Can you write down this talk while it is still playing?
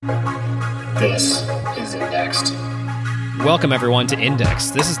This is Indexed. Welcome, everyone, to Index.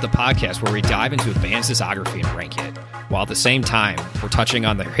 This is the podcast where we dive into a band's discography and rank it, while at the same time, we're touching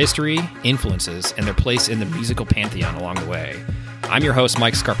on their history, influences, and their place in the musical pantheon along the way. I'm your host,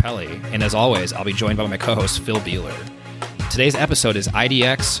 Mike Scarpelli, and as always, I'll be joined by my co-host, Phil Beeler. Today's episode is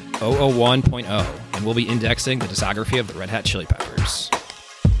IDX 001.0, and we'll be indexing the discography of the Red Hot Chili Peppers.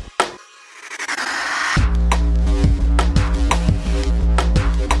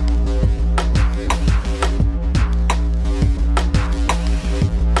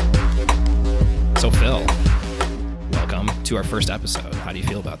 So Phil, welcome to our first episode. How do you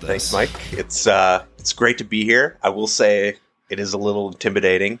feel about this? Thanks, Mike. It's great to be here. I will say it is a little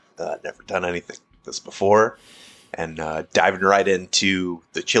intimidating. Never done anything like this before. And diving right into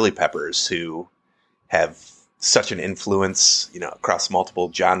the Chili Peppers, who have such an influence, across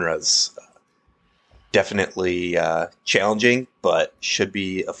multiple genres. Definitely challenging, but should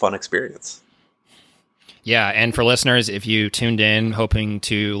be a fun experience. Yeah, and for listeners, if you tuned in hoping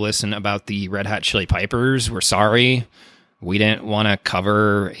to listen about the Red Hot Chili Peppers, we're sorry. We didn't want to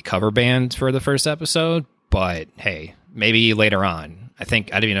cover a cover band for the first episode, but hey, maybe later on. I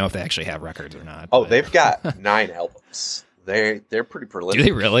don't even know if they actually have records or not. Oh, they've got 9 albums. They're pretty prolific. Do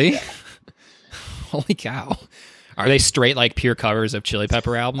they really? Yeah. Holy cow. Are they straight, pure covers of Chili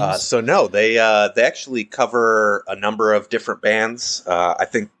Pepper albums? So no, they actually cover a number of different bands. I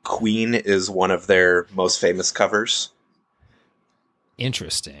think Queen is one of their most famous covers.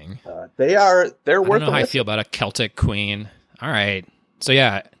 Interesting. They're I worth don't know a how I listen. feel about a Celtic Queen. All right. So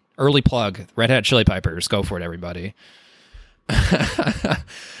yeah, early plug, Red Hot Chili Peppers. Go for it, everybody. So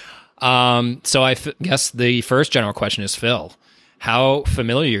I guess the first general question is, Phil, how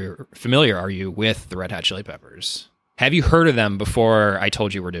familiar are you with the Red Hot Chili Peppers? Have you heard of them before I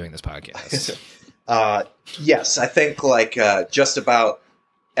told you we're doing this podcast? Yes, I think just about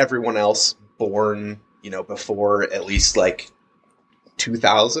everyone else born, before at least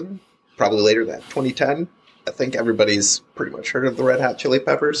 2000, probably later than 2010. I think everybody's pretty much heard of the Red Hot Chili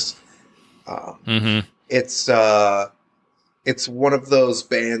Peppers. It's one of those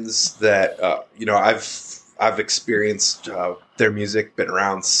bands that I've experienced their music, been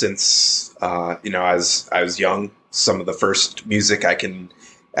around since I was young. Some of the first music I can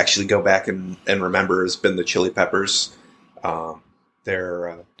actually go back and remember has been the Chili Peppers.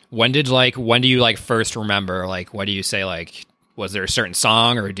 When do you first remember? What do you say? Was there a certain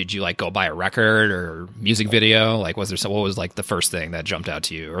song, or did you go buy a record or music video? What was the first thing that jumped out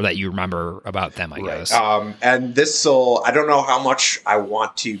to you, or that you remember about them? I guess. And I don't know how much I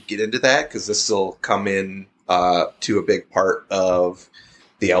want to get into that, because this will come in to a big part of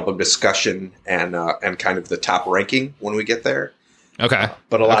the album discussion and kind of the top ranking when we get there. Okay.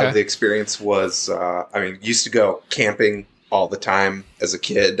 But a lot of the experience was, used to go camping all the time as a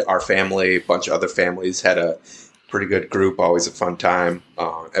kid. Our family, a bunch of other families had a pretty good group, always a fun time.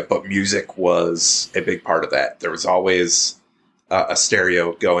 But music was a big part of that. There was always a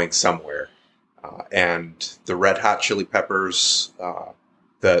stereo going somewhere. And the Red Hot Chili Peppers,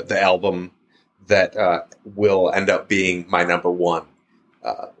 the album that will end up being my number one,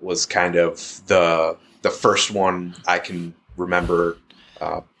 was kind of the first one I can remember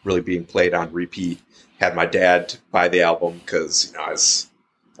really being played on repeat. Had my dad buy the album because I was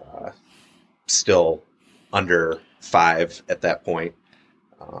still under 5 at that point.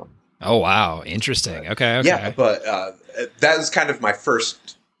 Oh wow, interesting. Okay. Yeah, but that was kind of my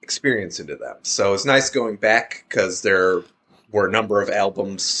first experience into them. So it's nice going back, because there were a number of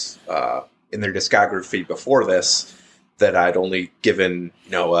albums in their discography before this that I'd only given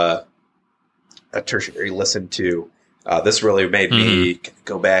a tertiary listen to. This really made me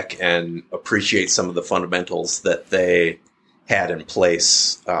go back and appreciate some of the fundamentals that they had in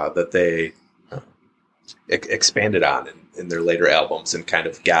place, that they expanded on in their later albums, and kind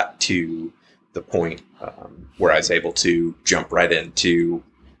of got to the point where I was able to jump right into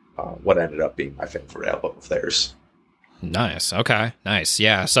what ended up being my favorite album of theirs. Nice. Okay. Nice.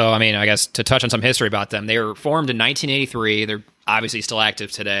 Yeah. So, I guess to touch on some history about them, they were formed in 1983. They're obviously still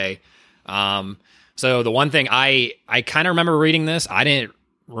active today. So the one thing I kind of remember reading this, I didn't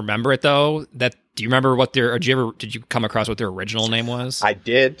remember it though. Do you remember did you come across what their original name was? I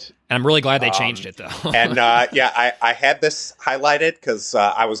did. And I'm really glad they changed it though. And I had this highlighted because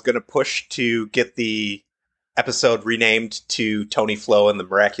I was going to push to get the episode renamed to Tony Flo and the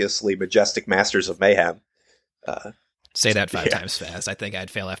Miraculously Majestic Masters of Mayhem. Say that 5 times fast. I think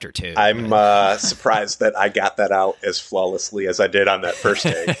I'd fail after 2. I'm surprised that I got that out as flawlessly as I did on that first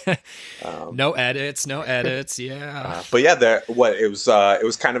take. No edits. Yeah. But yeah, it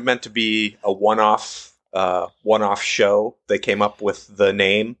was kind of meant to be a one-off show. They came up with the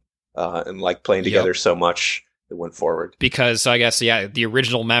name and like playing together so much. It went forward because I guess the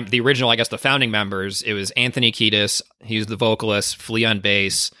original I guess the founding members, it was Anthony Kiedis, he was the vocalist, Flea on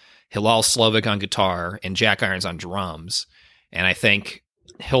bass, Hilal Slovic on guitar, and Jack Irons on drums. And I think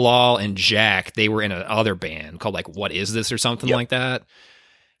Hilal and Jack, they were in another band called like What Is This or something like that.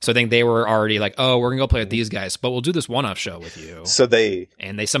 So I think they were already like, oh, we're gonna go play with these guys, but we'll do this one-off show with you. So they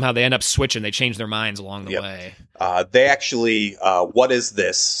somehow end up switching. They changed their minds along the way. They actually, What Is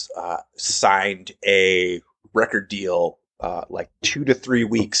This signed a record deal like 2 to 3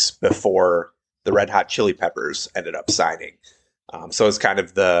 weeks before the Red Hot Chili Peppers ended up signing. So it's kind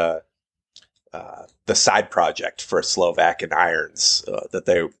of the side project for Slovak and Irons that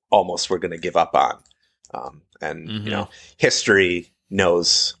they almost were going to give up on. You know, history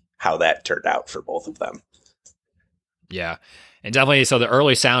knows how that turned out for both of them. Yeah. And definitely, so the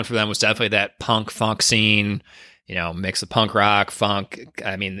early sound for them was definitely that punk funk scene, you know, mix of punk rock, funk.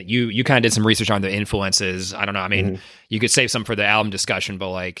 I mean, you kind of did some research on the influences. I don't know. I mean, you could save some for the album discussion,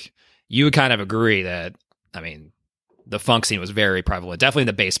 but like you would kind of agree that, I mean, the funk scene was very prevalent. Definitely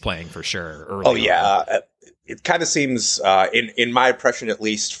the bass playing for sure. It kind of seems, in my impression at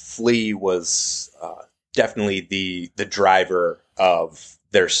least, Flea was definitely the driver of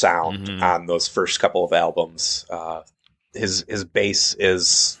their sound on those first couple of albums. His bass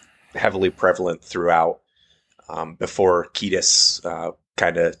is heavily prevalent throughout. Before Kiedis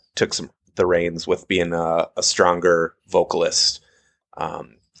kind of took the reins with being a stronger vocalist.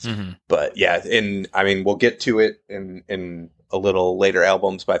 But yeah, we'll get to it in a little later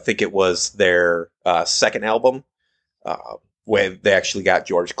albums, but I think it was their second album where they actually got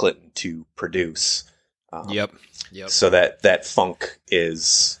George Clinton to produce. Yep. So that funk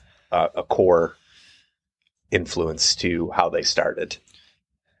is a core influence to how they started.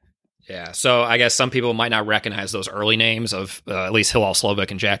 Yeah, so I guess some people might not recognize those early names of at least Hilal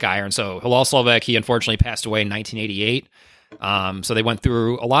Slovic and Jack Irons. So Hilal Slovic, he unfortunately passed away in 1988. So they went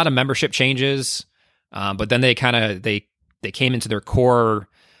through a lot of membership changes, but then they came into their core.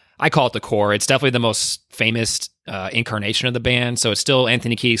 I call it the core. It's definitely the most famous incarnation of the band. So it's still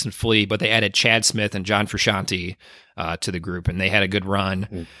Anthony Kiedis and Flea, but they added Chad Smith and John Frusciante to the group, and they had a good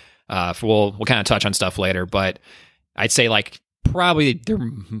run. We'll kind of touch on stuff later, but I'd say like probably their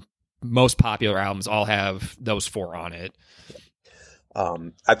most popular albums all have those four on it.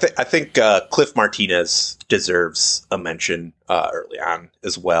 I think Cliff Martinez deserves a mention early on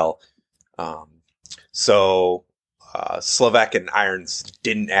as well. Slovak and Irons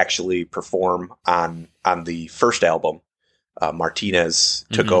didn't actually perform on the first album. Martinez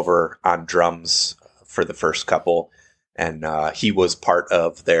took over on drums for the first couple, and he was part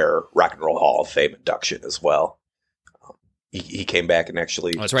of their Rock and Roll Hall of Fame induction as well. He came back and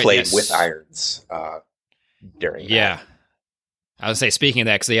actually played with Irons during that. I would say, speaking of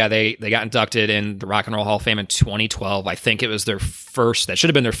that, because they got inducted in the Rock and Roll Hall of Fame in 2012. I think it was that should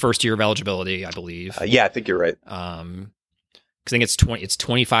have been their first year of eligibility, I believe. I think you're right. I think it's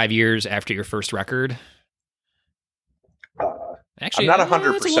 25 years after your first record. Actually, I'm not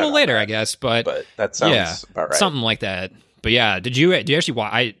 100%. It's a little later, I guess, but that sounds about right. Something like that. But yeah, do you actually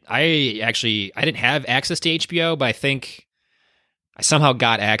watch? I didn't have access to HBO, but I think I somehow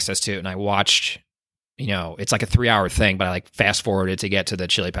got access to it, and I watched. You know, it's like a 3-hour thing, but I like fast forwarded to get to the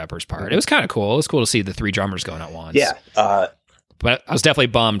Chili Peppers part. It was kind of cool. It was cool to see the three drummers going at once. Yeah. But I was definitely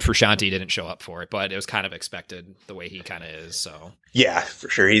bummed Frusciante didn't show up for it, but it was kind of expected the way he kind of is. So yeah, for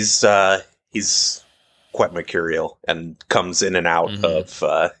sure. He's quite mercurial and comes in and out of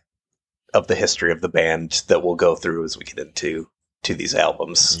the history of the band that we'll go through as we get into these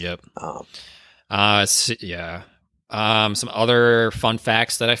albums. Yep. Some other fun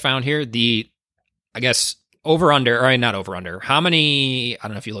facts that I found here. I guess not over under. How many, I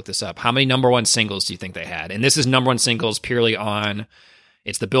don't know if you looked this up, how many number one singles do you think they had? And this is number one singles purely on,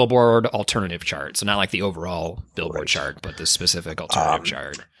 it's the Billboard alternative chart. So not like the overall Billboard chart, but the specific alternative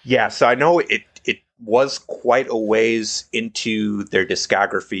chart. Yeah. So I know it was quite a ways into their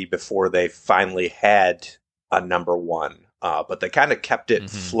discography before they finally had a number one. But they kind of kept it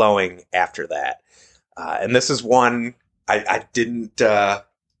flowing after that. And this is one I didn't,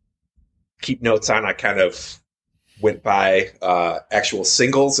 keep notes on. I kind of went by actual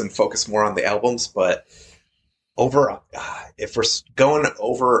singles and focused more on the albums, but if we're going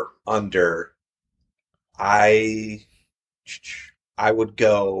over under, I would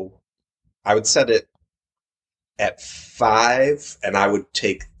set it at 5, and I would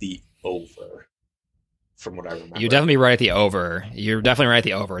take the over from what I remember. You're definitely right at the over.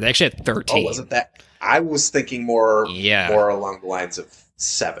 They actually had 13. Oh, wasn't that? I was thinking more along the lines of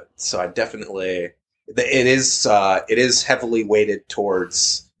 7. So I definitely, it is heavily weighted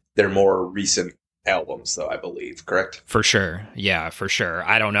towards they're more recent albums, though, I believe. Correct? For sure. Yeah, for sure.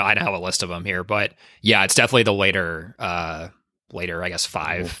 I don't know. I don't have a list of them here, but yeah, it's definitely the later, I guess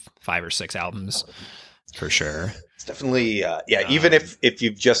five or six albums for sure. It's definitely, even if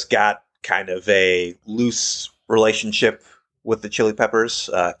you've just got kind of a loose relationship with the Chili Peppers,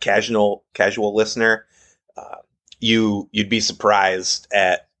 casual listener, you'd be surprised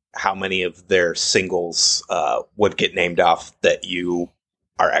at how many of their singles would get named off that you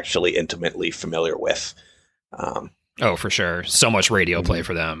are actually intimately familiar with. Oh, for sure. So much radio play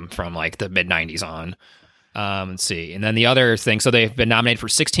for them from like the mid 90s on. Let's see. And then the other thing, so they've been nominated for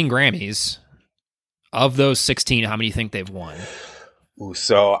 16 Grammys. Of those 16, how many do you think they've won? Ooh,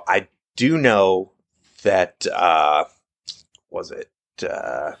 so I do know that, I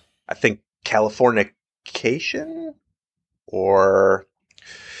think Californication, or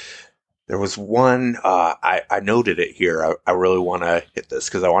there was one, I noted it here. I really want to hit this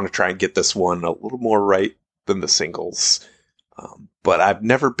because I want to try and get this one a little more right than the singles. But I've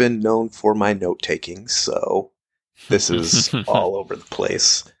never been known for my note taking, so this is all over the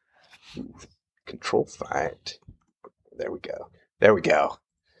place. Ooh, Control Find. There we go.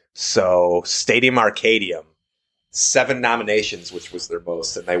 So Stadium Arcadium, 7 nominations, which was their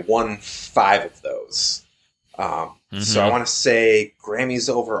most, and they won 5 of those. So I want to say Grammys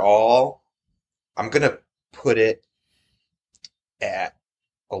overall, I'm going to put it at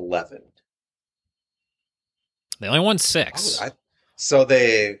 11. They only won 6.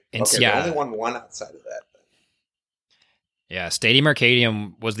 They only won 1 outside of that. Yeah, Stadium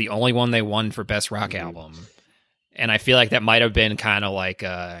Arcadium was the only one they won for Best Rock Album. And I feel like that might have been kind of like,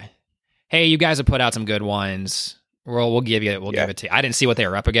 hey, you guys have put out some good ones. We'll give it to you. I didn't see what they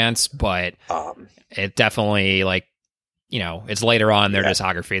were up against, but it definitely, like, it's later on in their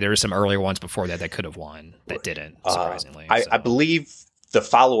discography. There were some earlier ones before that could have won that didn't, surprisingly. I believe the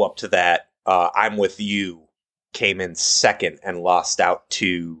follow-up to that, I'm With You, came in second and lost out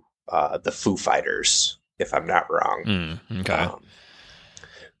to the Foo Fighters, if I'm not wrong. Okay.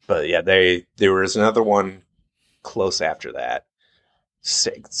 But yeah, there was another one close after that.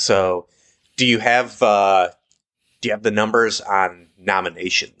 So do you have the numbers on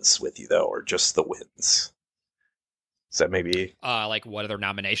nominations with you, though, or just the wins? Is that maybe like what other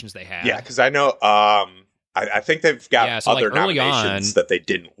nominations they had? Yeah, because I know I think they've got other nominations that they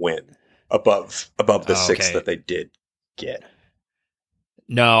didn't win above the 6 that they did get.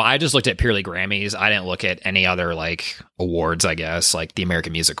 No, I just looked at purely Grammys. I didn't look at any other like awards, I guess, like the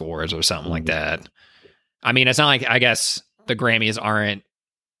American Music Awards or something like that. I mean, it's not like, I guess the Grammys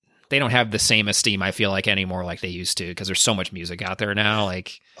they don't have the same esteem, I feel like, anymore like they used to, because there's so much music out there now.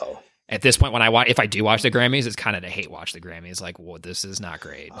 Like at this point, if I do watch the Grammys, it's kind of to hate watch the Grammys. Like, well, this is not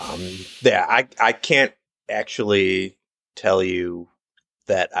great. I can't actually tell you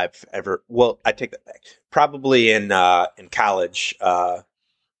that I've ever, I take that back. Probably in college,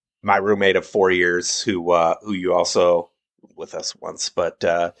 my roommate of 4 years, who you also with us once, but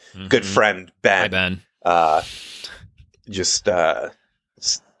good friend Ben. Hi, Ben. Just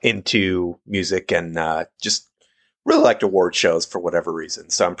into music and just really liked award shows for whatever reason.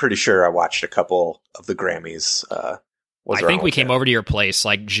 So I'm pretty sure I watched a couple of the Grammys. I think we came over to your place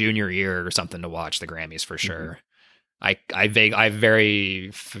like junior year or something to watch the Grammys for sure. I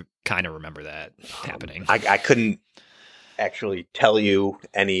very kind of remember that happening. I couldn't actually tell you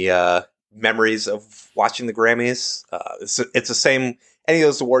any memories of watching the Grammys. It's the same, any of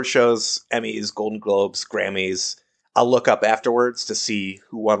those award shows, Emmys, Golden Globes, Grammys, I'll look up afterwards to see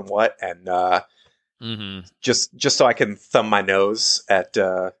who won what, and just so I can thumb my nose at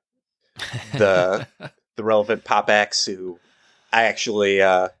the relevant pop acts who I actually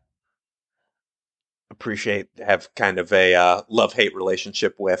appreciate, have kind of a love-hate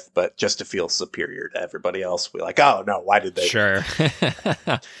relationship with, but just to feel superior to everybody else, we're like, oh no, why did they? Sure.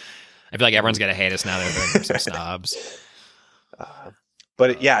 I feel like everyone's gonna hate us now. They're some snobs.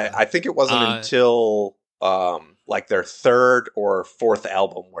 But yeah, I think it wasn't until like their 3rd or 4th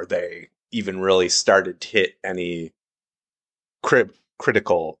album where they even really started to hit any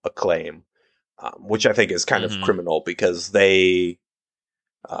critical acclaim, which I think is kind of criminal, because they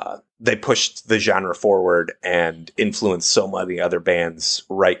pushed the genre forward and influenced so many other bands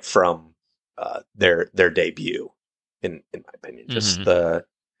right from their debut. In my opinion, just the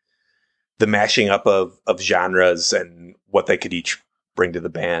mashing up of genres and what they could each bring to the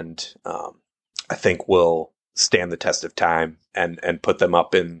band, I think will stand the test of time and put them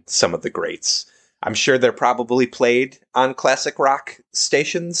up in some of the greats. I'm sure they're probably played on classic rock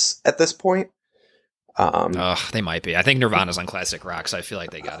stations at this point. They might be. I think Nirvana's on classic rock, so I feel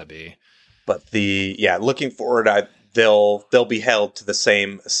like they gotta be. But looking forward, they'll be held to the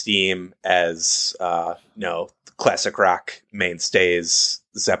same esteem as classic rock mainstays,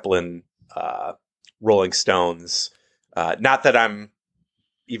 Zeppelin, Rolling Stones. Not that I'm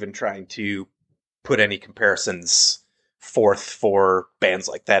even trying to put any comparisons forth for bands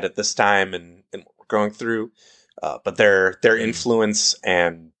like that at this time and what we're going through, but their influence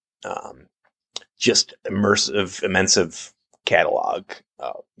and just immense catalog,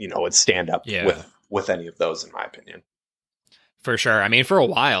 would stand up with any of those, in my opinion. For sure. I mean, for a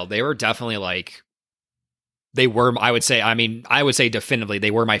while, they were definitely like, I would say definitively,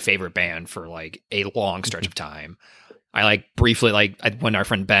 they were my favorite band for like a long stretch of time. I like briefly, when our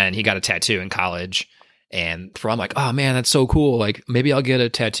friend Ben, he got a tattoo in college, and I'm like, oh man, that's so cool. Like maybe I'll get a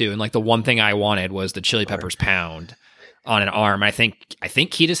tattoo. And like the one thing I wanted was the Chili Peppers pound on an arm. I think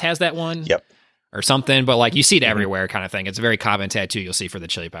Kiedis has that one. Yep. Or something, but like you see it everywhere kind of thing. It's a very common tattoo you'll see for the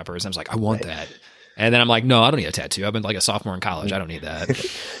Chili Peppers. I was like, I want that. And then I'm like, no, I don't need a tattoo. I've been like a sophomore in college. I don't need that.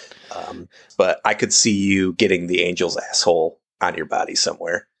 But I could see you getting the Angel's asshole on your body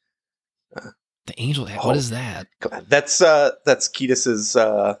somewhere. The Angel, what is that? That's Kiedis's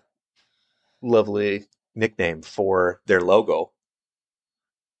lovely nickname for their logo.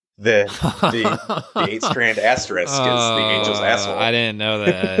 The 8-strand asterisk is the Angel's asshole. I didn't know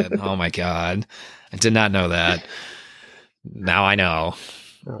that. Oh my God. I did not know that. Now I know.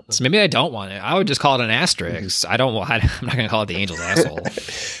 So maybe I don't want it. I would just call it an asterisk. I'm not going to call it the Angel's asshole.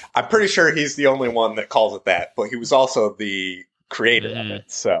 I'm pretty sure he's the only one that calls it that, but he was also the creator of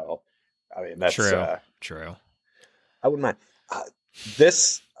it. So, I mean, that's true. I wouldn't mind.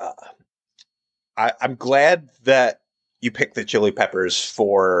 I'm glad that you picked the Chili Peppers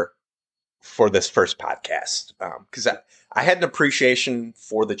for this first podcast, because I had an appreciation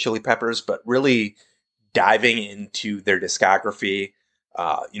for the Chili Peppers, but really diving into their discography,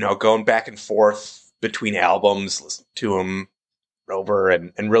 going back and forth between albums, listening to them over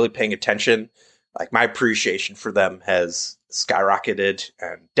and really paying attention, like my appreciation for them has skyrocketed,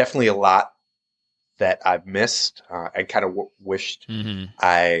 and definitely a lot that I've missed and kind of wished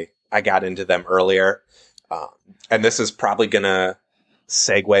I got into them earlier. And this is probably going to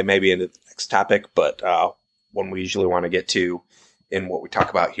segue maybe into the next topic, but one we usually want to get to in what we talk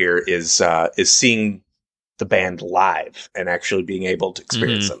about here is seeing the band live and actually being able to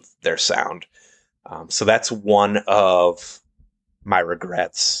experience their sound. So that's one of my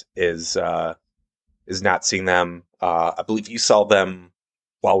regrets is not seeing them. I believe you saw them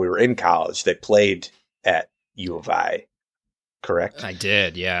while we were in college. They played at U of I. Correct? I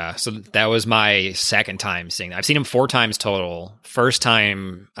did, yeah. So that was my second time seeing them. I've seen them 4 times total. First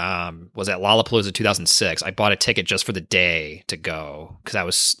time was at Lollapalooza 2006. I bought a ticket just for the day to go because I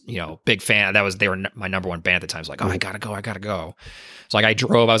was, big fan. They were my number one band at the time. I was like, I gotta go. So like I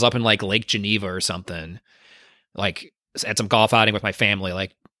was up in like Lake Geneva or something, like had some golf outing with my family,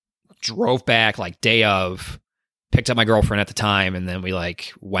 like drove back like day of, picked up my girlfriend at the time, and then we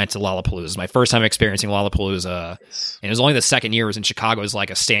like went to Lollapalooza. It was my first time experiencing Lollapalooza, and it was only the second year. It was in Chicago. It was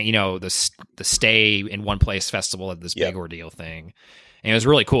like a the stay in one place festival at this big ordeal thing, and it was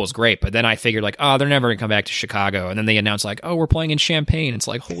really cool. It was great. But then I figured like, oh, they're never gonna come back to Chicago, and then they announced like, oh, we're playing in Champaign. It's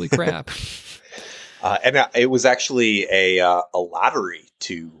like, holy crap! And it was actually a lottery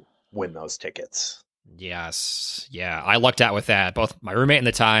to win those tickets. Yes, yeah, I lucked out with that. Both my roommate at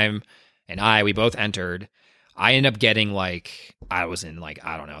the time and we both entered. I ended up getting I was in the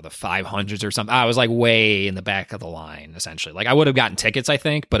 500s or something. I was like way in the back of the line, essentially. Like I would have gotten tickets, I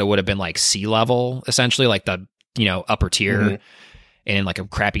think, but it would have been like C level, essentially, like the, upper tier and in like a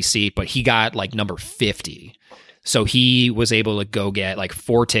crappy seat. But he got like number 50. So he was able to go get like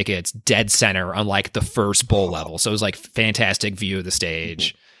 4 tickets dead center on like the first bowl level. So it was like fantastic view of the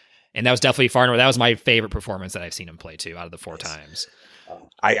stage. And that was definitely that was my favorite performance that I've seen him play too out of the 4 times.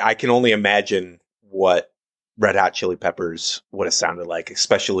 I can only imagine what Red Hot Chili Peppers would have sounded like,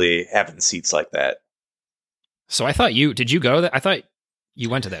 especially having seats like that. So I thought did you go I thought you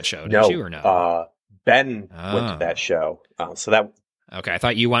went to that show, did you or no? Ben went to that show. Okay, I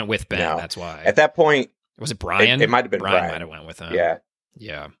thought you went with Ben, no. That's why. At that point, was it Brian? It might have been Brian. Might have went with him.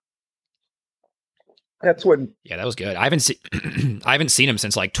 Yeah. That's when. Yeah, that was good. I haven't seen him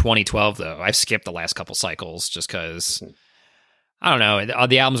since like 2012 though. I've skipped the last couple cycles just because I don't know,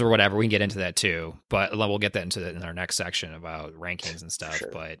 the albums or whatever. We can get into that too, but we'll get that in our next section about rankings and stuff. Sure.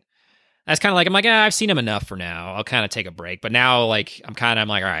 But that's kind of like I'm like I've seen him enough for now. I'll kind of take a break. But now like I'm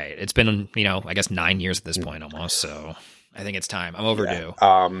like all right. It's been I guess 9 years at this point almost. So I think it's time. I'm overdue.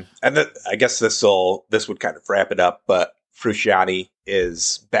 Yeah. I guess this would kind of wrap it up. But Frusciante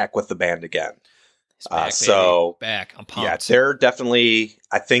is back with the band again. Back, back. I'm pumped. Yeah, they're definitely,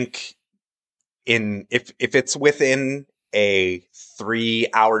 I think, if it's within a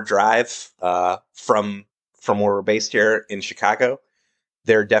 3-hour drive from where we're based here in Chicago,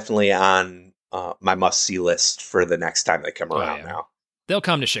 they're definitely on my must-see list for the next time they come around. Now they'll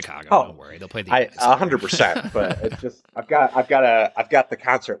come to Chicago. Oh, don't worry, they'll play the 100%. But it's just I've got the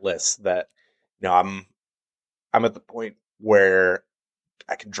concert list that I'm at the point where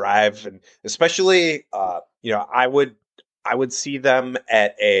I can drive, and especially I would see them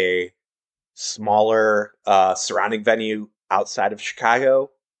at a smaller surrounding venue outside of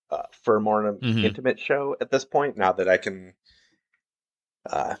Chicago for more of an intimate show at this point. Now that I can,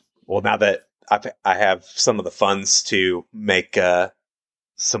 now that I have some of the funds to make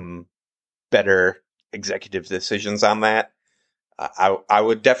some better executive decisions on that, I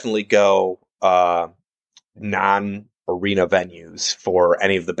would definitely go non-arena venues for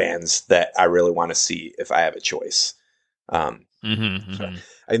any of the bands that I really want to see if I have a choice. And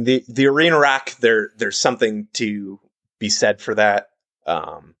the arena rock, there's something to be said for that.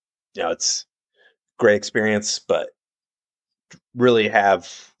 It's great experience, but really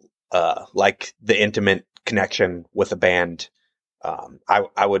have like the intimate connection with a band.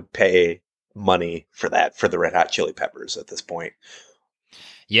 I would pay money for that for the Red Hot Chili Peppers at this point.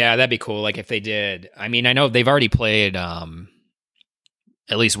 Yeah, that'd be cool. Like if they did, I mean, I know they've already played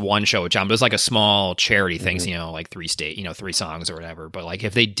at least one show with John, but it was like a small charity things, like 3 songs or whatever. But like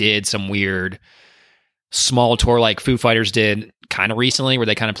if they did some weird small tour like Foo Fighters did kind of recently, where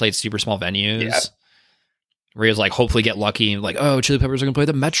they kind of played super small venues, where it was like hopefully get lucky and like, oh, Chili Peppers are gonna play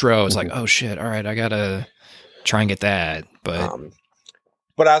the Metro. It's like, oh shit, all right, I gotta try and get that. But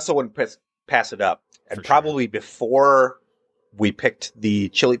I also wouldn't pass it up. And probably before we picked the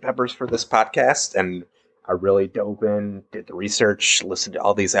Chili Peppers for this podcast, and I really dove in, did the research, listened to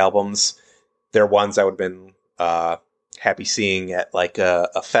all these albums, they're ones I would have been happy seeing at like a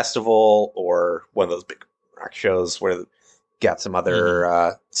festival or one of those big rock shows where they got some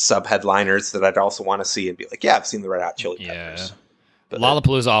other sub-headliners that I'd also want to see and be like, yeah, I've seen the Red Hot Chili Peppers. But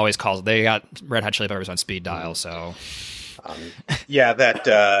Lollapalooza always calls. They got Red Hot Chili Peppers on speed dial, so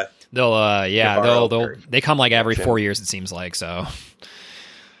that they'll they come like every 4 years, it seems like. So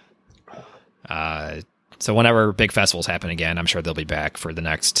so whenever big festivals happen again, I'm sure they'll be back for the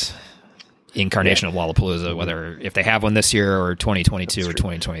next incarnation of Lollapalooza, whether if they have one this year or 2022 or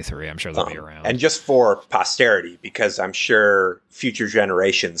 2023, I'm sure they'll be around. And just for posterity, because I'm sure future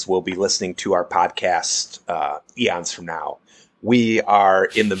generations will be listening to our podcast eons from now. We are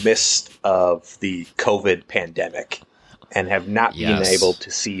in the midst of the COVID pandemic and have not been able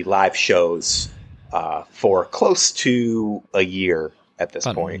to see live shows for close to a year at this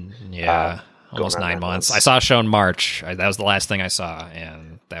point. Almost 9 months. I saw a show in March. That was the last thing I saw,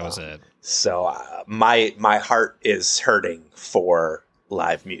 and that was it. So my heart is hurting for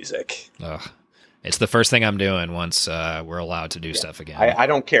live music. Ugh. It's the first thing I'm doing once we're allowed to do stuff again. I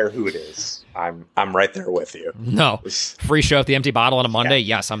don't care who it is. I'm right there with you. No. Free show at the Empty Bottle on a Monday?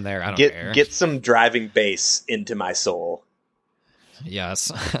 Yeah. Yes, I'm there. I don't care. Get some driving bass into my soul.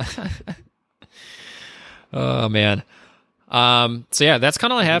 Yes. Oh, man. So yeah, that's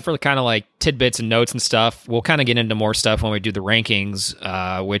kind of all I have for kind of like tidbits and notes and stuff. We'll kind of get into more stuff when we do the rankings,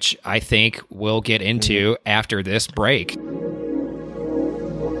 which I think we'll get into after this break.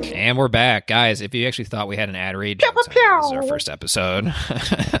 And we're back, guys. If you actually thought we had an ad read, this is our first episode.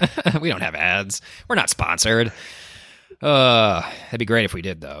 We don't have ads. We're not sponsored. That'd be great if we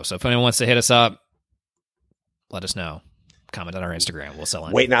did, though. So if anyone wants to hit us up, let us know. Comment on our Instagram. We'll sell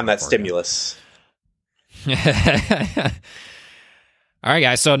it. Waiting on that stimulus. All right,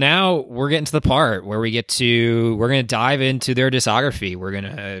 guys. So now we're getting to the part where we're going to dive into their discography. We're going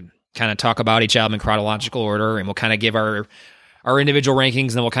to kind of talk about each album in chronological order, and we'll kind of give our individual rankings,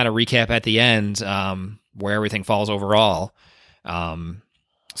 and then we'll kind of recap at the end where everything falls overall.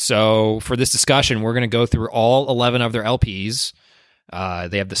 So for this discussion, we're going to go through all 11 of their LPs.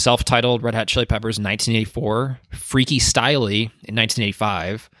 They have the self-titled Red Hot Chili Peppers in 1984, Freaky Styley in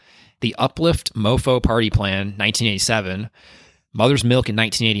 1985, The Uplift Mofo Party Plan 1987, Mother's Milk in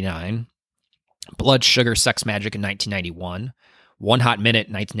 1989, Blood Sugar Sex Magic in 1991, One Hot Minute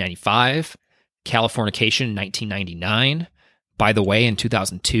in 1995, Californication in 1999, By the Way in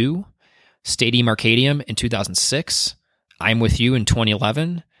 2002, Stadium Arcadium in 2006, I'm With You in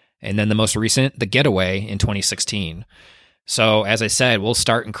 2011, and then the most recent, The Getaway in 2016. So, as I said, we'll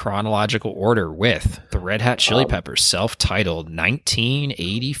start in chronological order with the Red Hot Chili Peppers, self-titled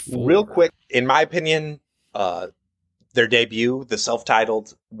 1984. Real quick, in my opinion, their debut, the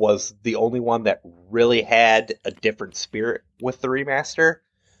self-titled, was the only one that really had a different spirit with the remaster,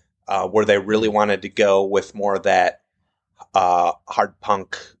 where they really wanted to go with more of that hard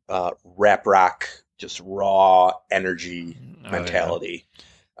punk, rap rock, just raw energy Oh, mentality.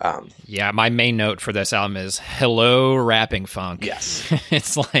 Yeah, my main note for this album is "Hello, Rapping Funk." Yes.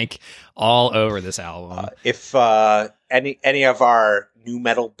 It's like all over this album. If any of our new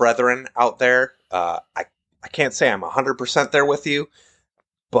metal brethren out there, I can't say I'm 100% there with you,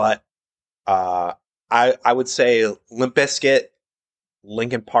 but I would say Limp Bizkit,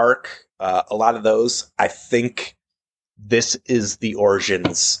 Linkin Park, a lot of those. I think this is the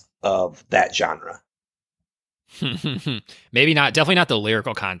origins of that genre. Maybe not, definitely not the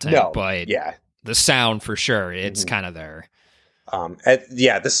lyrical content, No, but yeah, the sound for sure. It's Mhm. kind of there.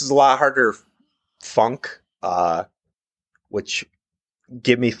 This is a lot harder funk, which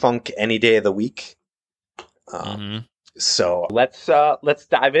give me funk any day of the week. Mhm. So let's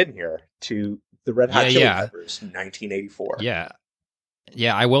dive in here to the Red Hot Chili Peppers, 1984. Yeah.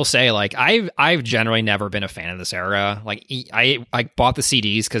 Yeah, I will say, like, I've generally never been a fan of this era. Like, I bought the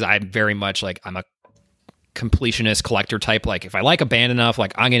CDs because I'm very much like, I'm a completionist collector type. Like, if I like a band enough,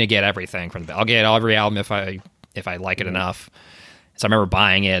 like, I'm gonna get everything from them. I'll get every album if I like it enough. So I remember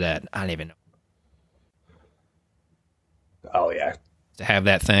buying it at, I don't even know, Oh yeah, to have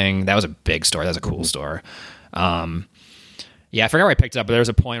that thing. That was a big store. That was a cool store. Yeah, I forgot where I picked it up, but there was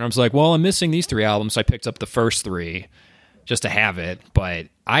a point where I was like, well, I'm missing these 3 albums, so I picked up the first 3 just to have it. But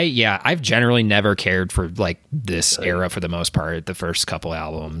I've generally never cared for like this era for the most part, the first couple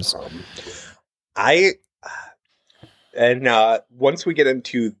albums. Once we get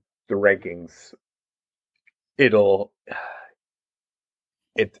into the rankings,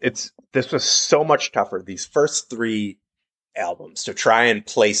 this was so much tougher. These first 3 albums to try and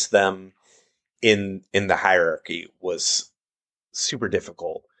place them in the hierarchy was super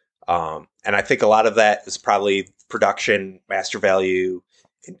difficult. And I think a lot of that is probably production, master value,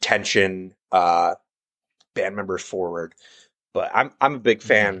 intention, band members forward. But I'm a big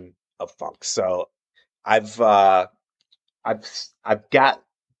fan of funk, so I've got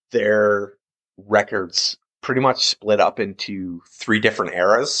their records pretty much split up into 3 different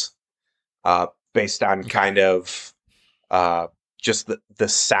eras, based on kind of just the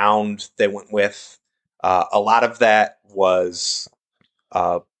sound they went with. A lot of that was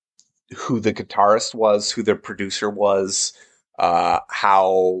who the guitarist was, who the producer was,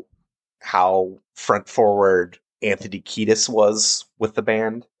 how front forward Anthony Kiedis was with the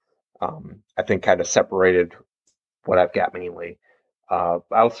band. I think kind of separated what I've got mainly.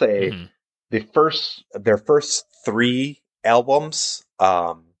 I'll say their first 3 albums,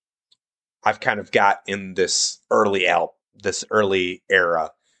 I've kind of got in this early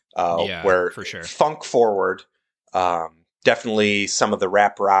era, where for sure. funk forward, definitely some of the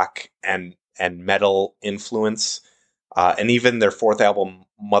rap rock and metal influence, and even their 4th album,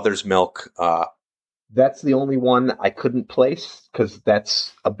 Mother's Milk. That's the only one I couldn't place because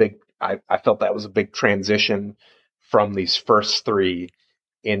that's a big. I felt that was a big transition from these first 3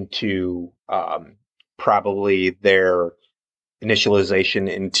 into probably their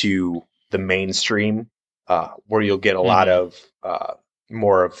initialization into the mainstream, where you'll get a lot of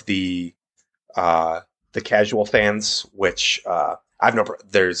more of the casual fans, which I've no.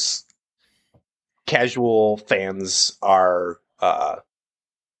 There's casual fans are a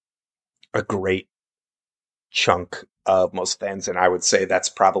great chunk of most fans, and I would say that's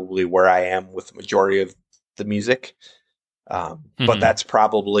probably where I am with the majority of the music. But that's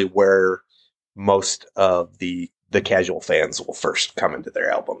probably where most of the casual fans will first come into their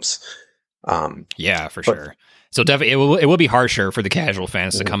albums. Yeah, for sure. So definitely, it will be harsher for the casual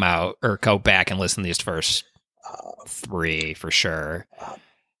fans to come out or go back and listen to these first 3 for sure.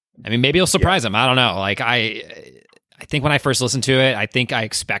 I mean, maybe it'll surprise them. I don't know. Like I think when I first listened to it, I think I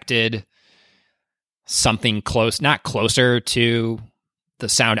expected something not closer to the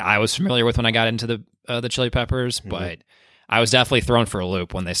sound I was familiar with when I got into the Chili Peppers, but I was definitely thrown for a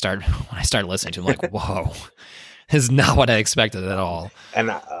loop when I started listening to them. Like, whoa, this is not what I expected at all.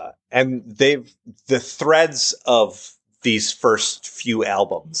 And the threads of these first few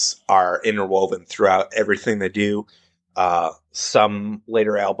albums are interwoven throughout everything they do. Some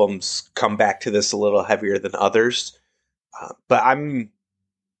later albums come back to this a little heavier than others, but I'm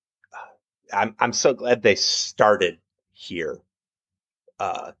so glad they started here.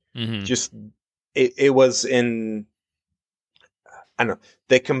 Just it was in. I don't know.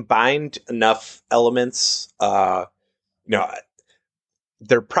 They combined enough elements.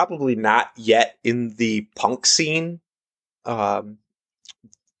 They're probably not yet in the punk scene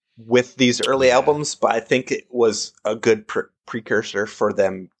with these early albums, but I think it was a good precursor for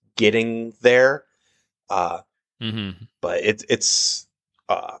them getting there. But it's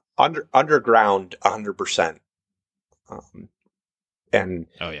underground 100%. And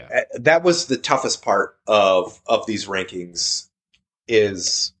Oh yeah. that was the toughest part of these rankings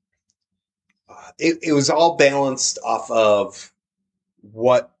is it was all balanced off of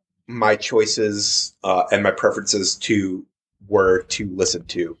what my choices and my preferences were to listen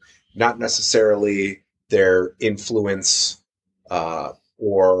to, not necessarily their influence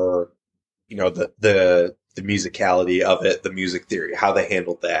or the musicality of it, the music theory, how they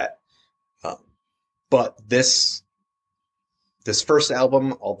handled that. But this first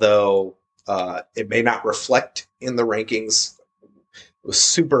album, although it may not reflect in the rankings, was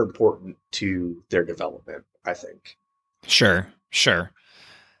super important to their development, I think. Sure.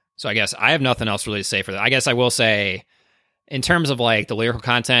 So I guess I have nothing else really to say for that. I guess I will say, in terms of like the lyrical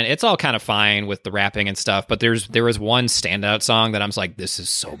content, it's all kind of fine with the rapping and stuff, but there was one standout song that I'm just like, this is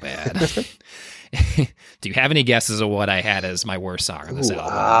so bad. Do you have any guesses of what I had as my worst song on this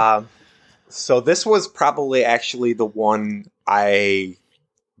album? So this was probably actually the one I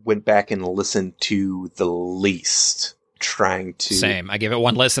went back and listened to the least, trying to... Same. I give it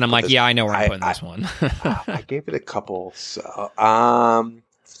one listen. I'm like, yeah, I know where I'm putting this one. I gave it a couple. So,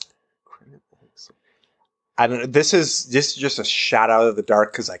 I don't know. This is just a shot out of the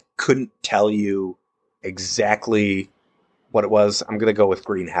dark because I couldn't tell you exactly what it was. I'm gonna go with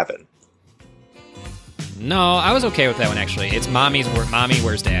Green Heaven. No, I was okay with that one actually. It's Mommy,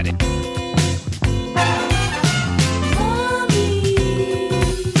 Where's Daddy?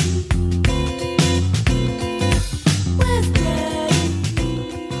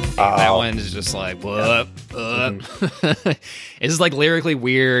 That one is just like, what? It's like lyrically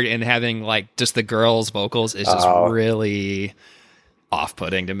weird, and having like just the girls' vocals is just really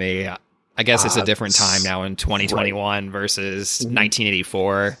off-putting to me. I guess it's a different time now in 2021 versus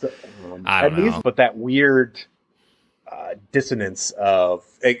 1984. I don't know. But that weird dissonance of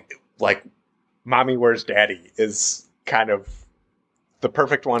like, Mommy, Where's Daddy is kind of the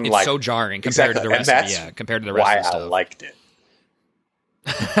perfect one. It's like, so jarring compared to the rest of it. Compared to the rest why of the stuff. I liked it.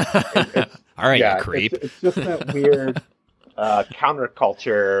 All right, yeah, you creep. It's just that weird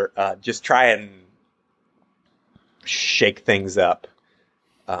counterculture. Just try and shake things up.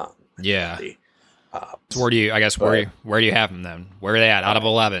 Yeah. So where do you have them then? Where are they at out of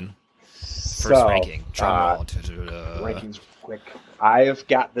 11? First ranking. Rankings quick. I've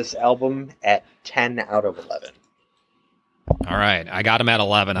got this album at 10 out of 11. All right, I got him at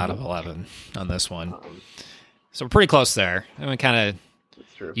 11 out of 11 on this one. So we're pretty close there. I mean, kind of.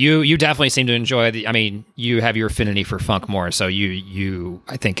 You definitely seem to enjoy you have your affinity for funk more, so you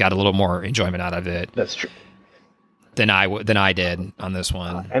I think got a little more enjoyment out of it. That's true. Than I did on this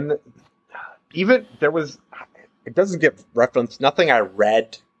one. And even there was, it doesn't get referenced. Nothing I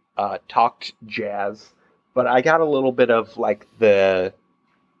read talked jazz, but I got a little bit of like the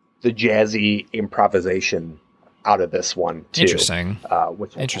jazzy improvisation out of this one too. Interesting.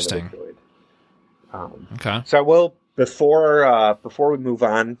 Which I Interesting. kind of enjoyed. Okay. So I will. Before we move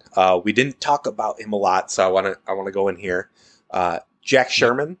on, we didn't talk about him a lot, so I want to go in here. Jack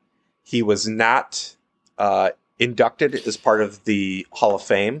Sherman, he was not inducted as part of the Hall of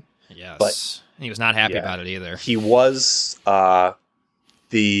Fame. Yes, but he was not happy about it either. He was the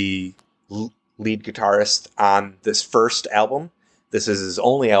lead guitarist on this first album. This is his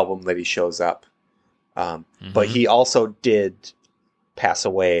only album that he shows up, but he also did pass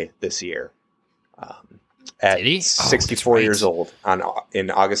away this year. At 64 years old in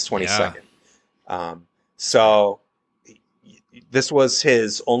August 22nd. Yeah. So this was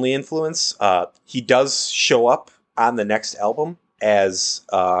his only influence. He does show up on the next album as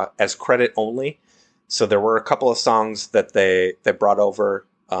credit only. So there were a couple of songs that they brought over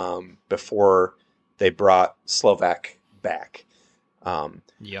before they brought Slovak back.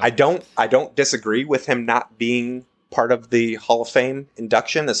 I don't disagree with him not being part of the Hall of Fame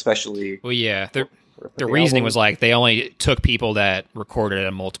induction, especially. Well, yeah. The reasoning was like they only took people that recorded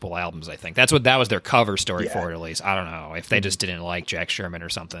on multiple albums. I think that was their cover story for it, at least. I don't know if they just didn't like Jack Sherman or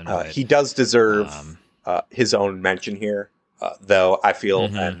something. But, he does deserve his own mention here, though. I feel,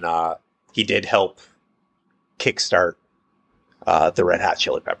 and he did help kickstart the Red Hot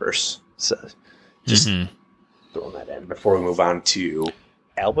Chili Peppers. So just throwing that in before we move on to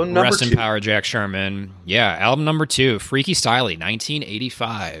album number 2. Rest in power, Jack Sherman. Yeah, album number 2, Freaky Styley,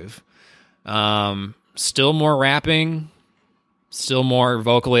 1985. Still more rapping, still more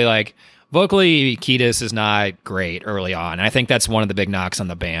vocally. Vocally, Kiedis is not great early on. And I think that's one of the big knocks on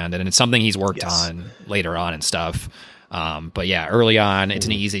the band, and it's something he's worked on later on and stuff. But yeah, early on, it's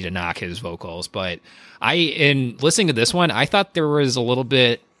easy to knock his vocals. But in listening to this one, I thought there was a little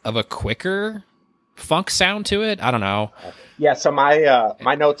bit of a quicker funk sound to it. I don't know. Yeah, so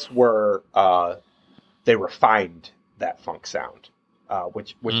my notes were they refined that funk sound.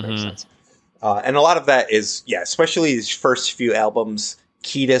 which makes sense. And a lot of that is, especially his first few albums,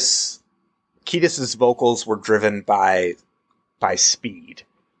 Kiedis's vocals were driven by speed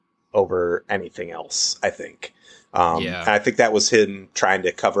over anything else, I think. And I think that was him trying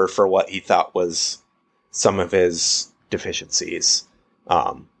to cover for what he thought was some of his deficiencies,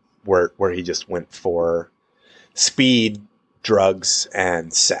 where he just went for speed, drugs,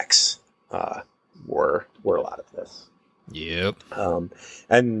 and sex were a lot of this. Yep.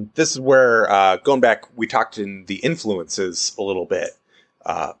 And this is where, going back, we talked in the influences a little bit,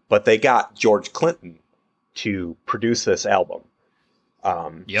 but they got George Clinton to produce this album.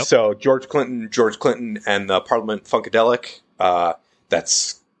 So George Clinton and the Parliament Funkadelic,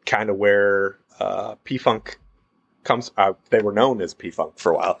 that's kind of where P-Funk comes. They were known as P-Funk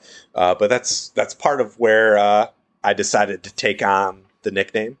for a while, but that's part of where I decided to take on the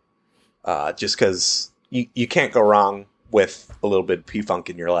nickname, just because you can't go wrong with a little bit of P-Funk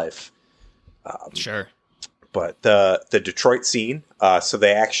in your life. Sure. But the Detroit scene, so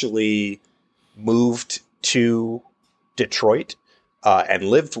they actually moved to Detroit and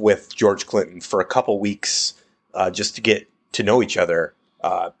lived with George Clinton for a couple weeks just to get to know each other,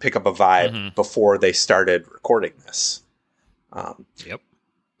 pick up a vibe before they started recording this. Yep.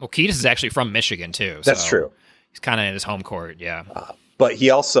 Well, Kiedis is actually from Michigan, too. That's true. He's kind of in his home court, yeah. But he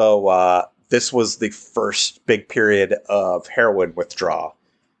also, this was the first big period of heroin withdrawal.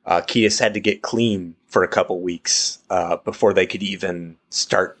 Kiedis had to get clean for a couple weeks before they could even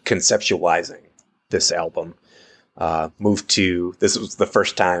start conceptualizing this album. This was the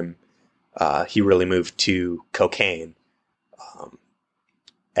first time he really moved to cocaine.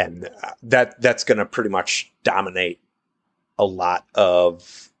 And that's going to pretty much dominate a lot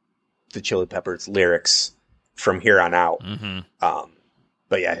of the Chili Peppers lyrics from here on out.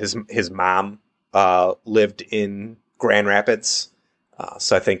 But yeah, his mom lived in Grand Rapids,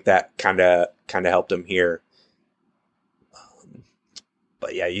 so I think that kind of helped him here.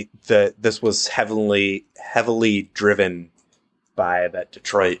 But yeah, this was heavily driven by that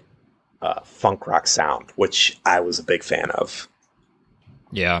Detroit funk rock sound, which I was a big fan of.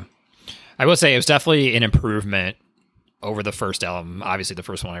 Yeah, I will say it was definitely an improvement over the first album. Obviously, the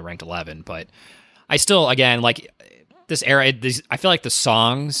first one I ranked 11, but I still, again, like this era, I feel like the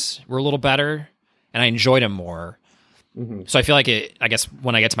songs were a little better, and I enjoyed them more. So I feel like I guess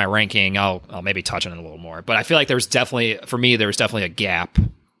when I get to my ranking, I'll maybe touch on it a little more. But I feel like there was definitely a gap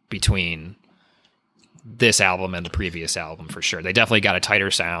between this album and the previous album for sure. They definitely got a tighter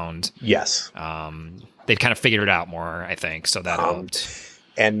sound. Yes. They've kind of figured it out more, I think. So that helped.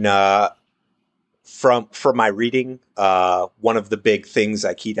 And from my reading, one of the big things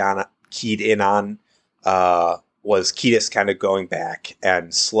I keyed in on was Kiedis kind of going back,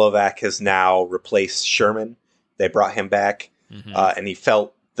 and Slovak has now replaced Sherman. They brought him back, and he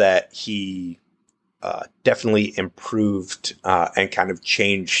felt that he definitely improved and kind of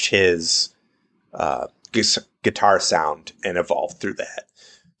changed his guitar sound and evolved through that.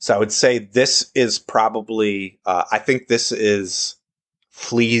 So I would say this is probably, I think this is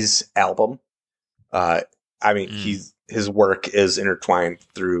Flea's album. I mean, his work is intertwined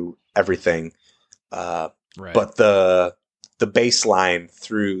through everything, right. But the bass line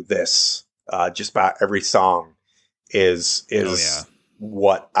through this, just about every song, is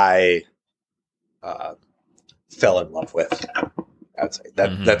what I fell in love with. I'd say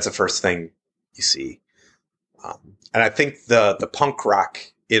that's the first thing you see, and I think the punk rock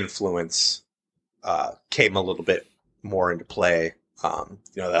influence came a little bit more into play.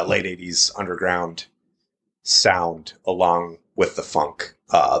 That late 80s underground sound along with the funk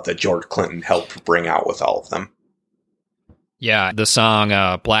that George Clinton helped bring out with all of them. Yeah, the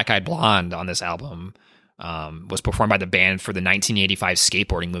song Black Eyed Blonde on this album was performed by the band for the 1985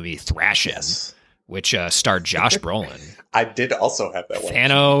 skateboarding movie Thrashin', which starred Josh Brolin. I did also have that one.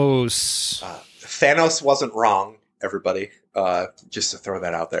 Thanos. Thanos wasn't wrong, everybody. Just to throw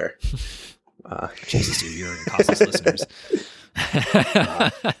that out there. Jesus, dude, you're costless listeners.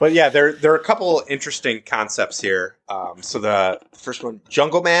 But yeah, there are a couple interesting concepts here. So the first one,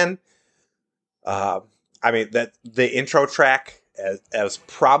 Jungle Man. I mean, that the intro track as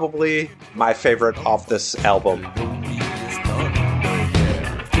probably my favorite off this album.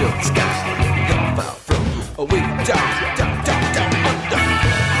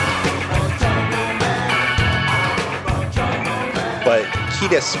 But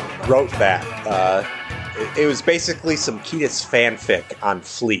Kiedis wrote that. It was basically some Kiedis fanfic on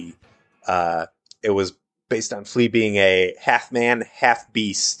Flea. It was based on Flea being a half man, half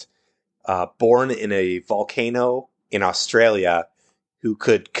beast, born in a volcano in Australia, who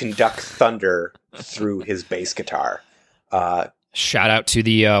could conduct thunder through his bass guitar. Shout out to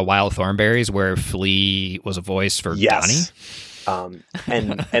the Wild Thornberries, where Flea was a voice for Yes. Donnie.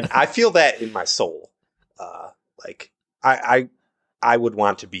 And I feel that in my soul. Like I would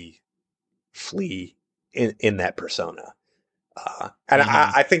want to be Flea in that persona. And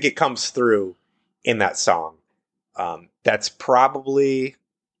I think it comes through in that song. That's probably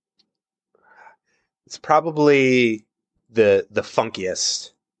the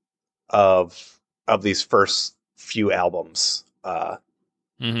funkiest of these first few albums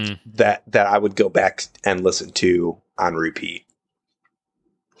that I would go back and listen to on repeat.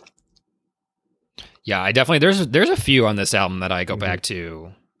 Yeah, I definitely there's a few on this album that I go back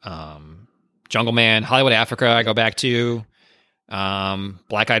to. Jungle Man, Hollywood Africa, I go back to.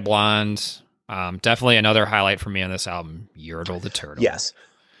 Black Eyed Blonde, definitely another highlight for me on this album. Yertle the Turtle. Yes.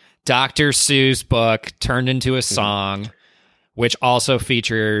 Dr. Seuss book turned into a song, which also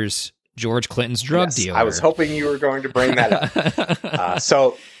features George Clinton's drug dealer. I was hoping you were going to bring that up.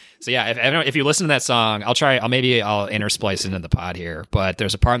 So yeah, if you listen to that song, I'll intersplice into the pod here. But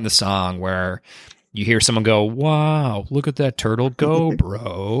there's a part in the song where you hear someone go, "Wow, look at that turtle go,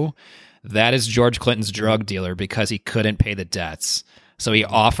 bro." That is George Clinton's drug dealer because he couldn't pay the debts. So he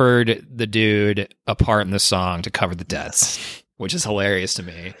offered the dude a part in the song to cover the debts, which is hilarious to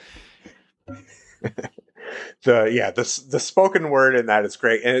me. The spoken word in that is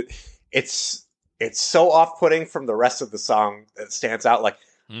great. And it's so off-putting from the rest of the song that it stands out. Like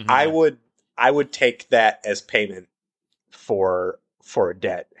I would take that as payment for a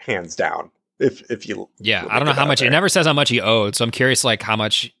debt, hands down. If you I don't know how much there. It never says how much he owed, so I'm curious like how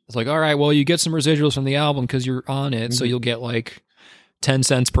much. It's like, all right, well, you get some residuals from the album because you're on it, so you'll get like 10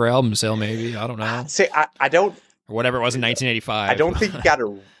 cents per album sale, maybe. I don't know. See, I don't, or whatever it was in 1985. I don't think he got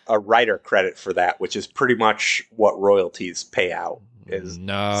a writer credit for that, which is pretty much what royalties pay out.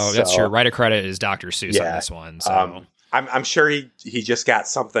 That's true. Writer credit is Dr. Seuss on this one. So I'm sure he just got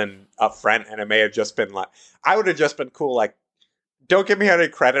something up front, and it may have just been like, I would have just been cool, like, don't give me any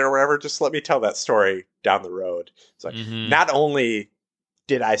credit or whatever. Just let me tell that story down the road. It's like, not only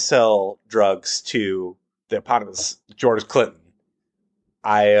did I sell drugs to the eponymous George Clinton,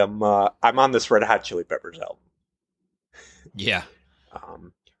 I'm on this Red Hot Chili Peppers album. Yeah.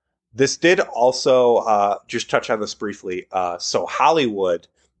 This did also just touch on this briefly. So Hollywood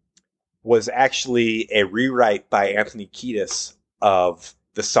was actually a rewrite by Anthony Kiedis of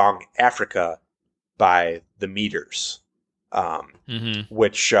the song Africa by the Meters.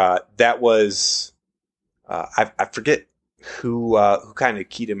 Which that was I forget who kind of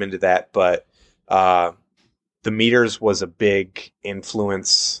keyed him into that, but the Meters was a big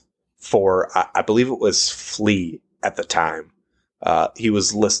influence for I believe it was Flea at the time. He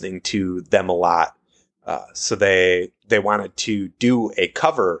was listening to them a lot, so they wanted to do a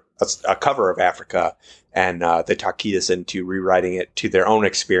cover of Africa, and they talked Kiedis into rewriting it to their own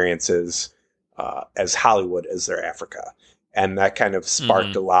experiences as Hollywood as their Africa. And that kind of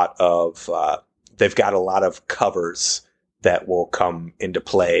sparked a lot of, they've got a lot of covers that will come into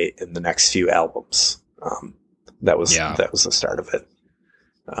play in the next few albums. That was the start of it.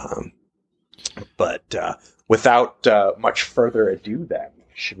 But without much further ado then,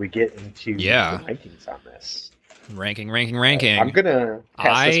 should we get into the rankings on this? Ranking. I'm going to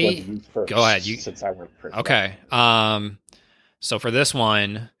pass this one to you first. Go ahead. Since I went first. Okay. So for this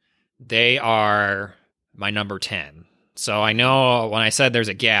one, they are my number 10. So I know when I said there's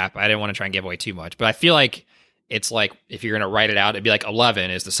a gap, I didn't want to try and give away too much, but I feel like it's like if you're going to write it out, it'd be like 11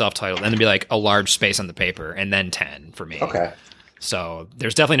 is the self-titled, then it'd be like a large space on the paper, and then 10 for me. Okay. So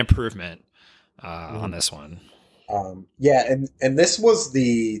there's definitely an improvement on this one. And this was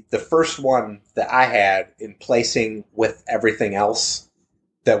the first one that I had in placing with everything else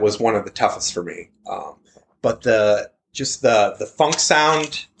that was one of the toughest for me. But the funk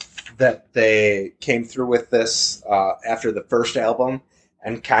sound that they came through with this after the first album,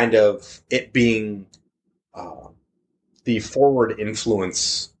 and kind of it being the forward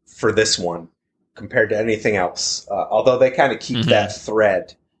influence for this one compared to anything else. Although they kind of keep that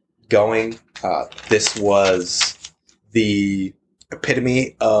thread going, this was the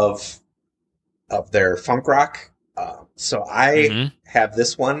epitome of their funk rock. So I have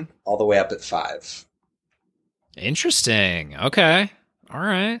this one all the way up at 5. Interesting. Okay. All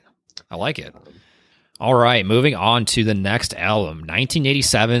right. I like it. All right, moving on to the next album,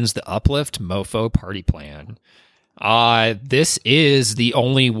 1987's The Uplift Mofo Party Plan. This is the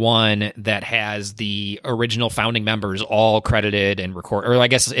only one that has the original founding members all credited and recorded, or I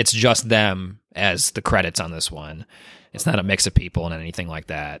guess it's just them as the credits on this one. It's not a mix of people and anything like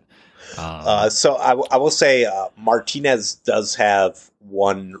that. So I will say Martinez does have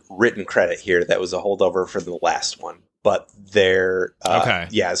one written credit here that was a holdover for the last one. but they're Okay.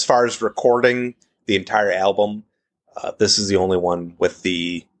 yeah. As far as recording the entire album, this is the only one with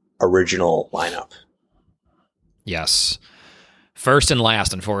the original lineup. Yes. First and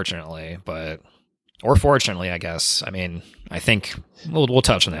last, unfortunately, or fortunately, I guess. I mean, I think we'll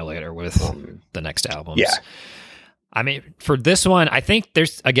touch on that later with the next albums. Yeah. I mean, for this one, I think they're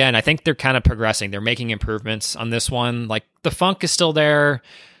kind of progressing. They're making improvements on this one. Like the funk is still there,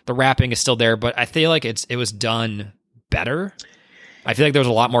 the rapping is still there, but I feel like it was done better. I feel like there was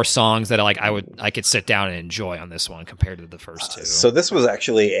a lot more songs that I could sit down and enjoy on this one compared to the first two. So this was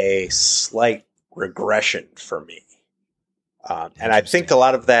actually a slight regression for me. And I think a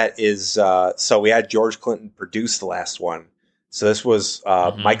lot of that is, so we had George Clinton produce the last one. So this was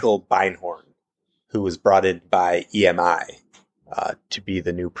Michael Beinhorn, who was brought in by EMI to be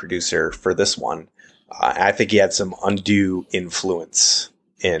the new producer for this one. I think he had some undue influence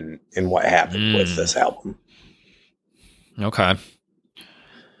in what happened with this album. Okay.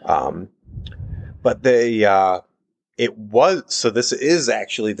 But this is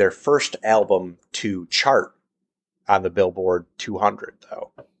actually their first album to chart on the Billboard 200,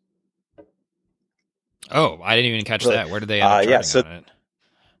 though. Oh, I didn't even catch that. Where did they end up charting on it?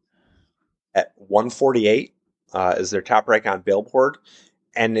 At 148 is their top rank on Billboard,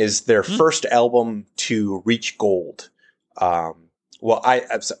 and is their first album to reach gold. I'm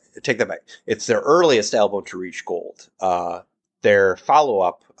sorry, take that back. It's their earliest album to reach gold. Their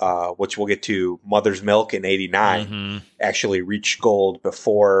follow-up, which we'll get to, Mother's Milk in 89, actually reached gold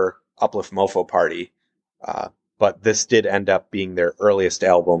before Uplift Mofo Party. But this did end up being their earliest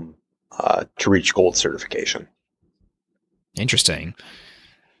album to reach gold certification. Interesting.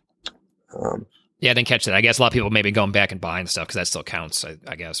 Yeah, I didn't catch that. I guess a lot of people may be going back and buying stuff because that still counts,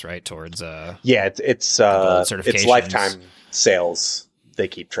 I guess, right? Towards it's lifetime sales. They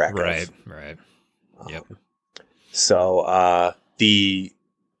keep track of. Right. Yep. So the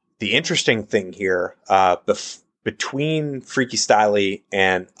interesting thing here, between Freaky Styley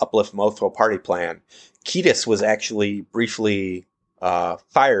and Uplift Mofo Party Plan, Kiedis was actually briefly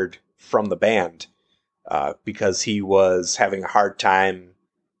fired from the band because he was having a hard time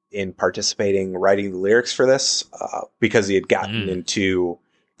in participating, writing the lyrics for this, because he had gotten into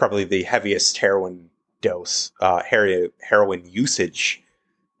probably the heaviest heroin usage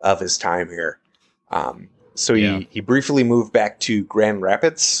of his time here. So he briefly moved back to Grand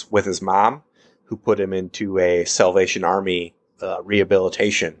Rapids with his mom, who put him into a Salvation Army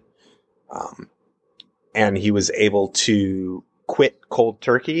rehabilitation. And he was able to quit cold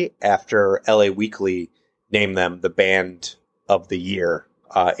turkey after LA Weekly named them the band of the year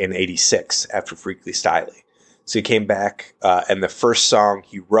in 86 after Freaky Styley. So he came back, and the first song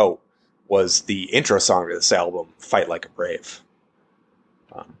he wrote was the intro song to this album, Fight Like a Brave,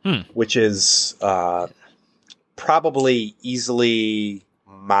 which is probably easily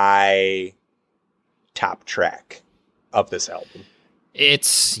my top track of this album.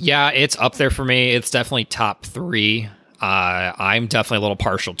 It's up there for me. It's definitely top 3. I'm definitely a little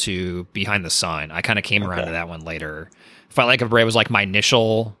partial to Behind the Sun. I kind of came around to that one later. Fight Like a Brave was like my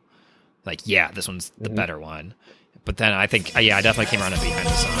initial, this one's the better one. But then I think, I definitely came around to Behind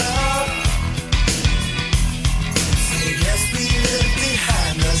the Sun.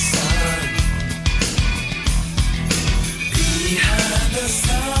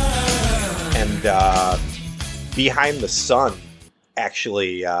 And Behind the Sun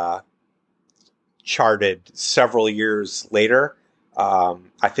actually charted several years later.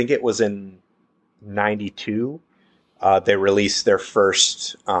 I think it was in 92. They released their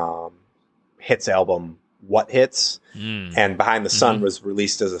first hits album, What Hits? And Behind the Sun was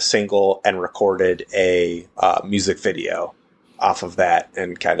released as a single and recorded a music video off of that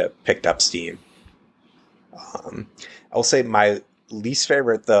and kind of picked up steam. I will say my least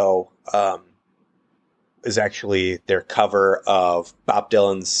favorite, though, is actually their cover of Bob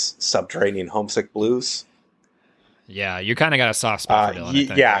Dylan's Subterranean Homesick Blues. Yeah, you kind of got a soft spot for Dylan, I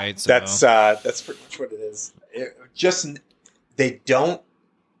think, right? So. That's pretty much what it is. They don't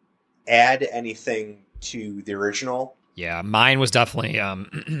add anything to the original. Yeah, mine was definitely,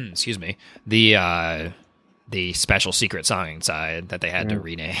 excuse me, the special secret song inside that they had to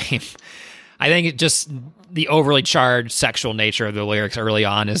rename. I think it just the overly charged sexual nature of the lyrics early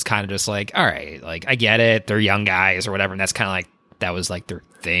on is kind of just like, all right, like I get it, they're young guys or whatever, and that's kind of like that was like their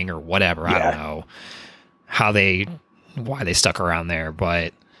thing or whatever. Yeah. I don't know why they stuck around there,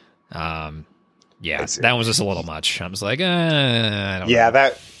 but that was just a little much. I was like, I don't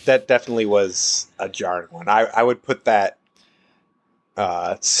know. that definitely was a jarring one. I would put that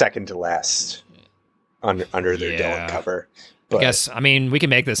second to last under their Dylan cover. But, I mean, we can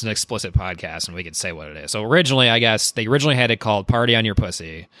make this an explicit podcast and we can say what it is. So originally, I guess, they originally had it called Party on Your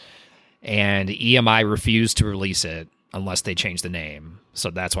Pussy, and EMI refused to release it unless they changed the name. So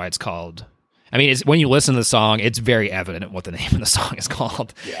that's why it's called... I mean, when you listen to the song, it's very evident what the name of the song is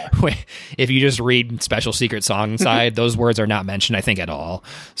called. Yeah. If you just read Special Secret Song Inside, those words are not mentioned, I think, at all.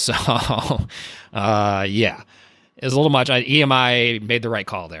 So, yeah. It's a little much. EMI made the right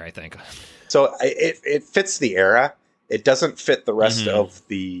call there, I think. So it fits the era. It doesn't fit the rest of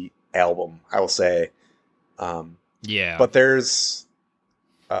the album, I will say. Yeah. But there's...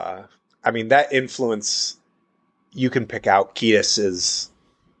 I mean, that influence you can pick out. Kiedis is...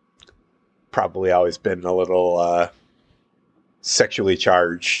 probably always been a little sexually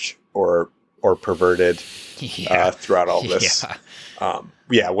charged or perverted throughout all this.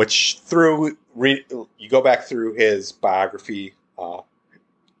 Which you go back through his biography,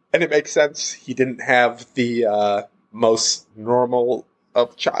 and it makes sense. He didn't have the most normal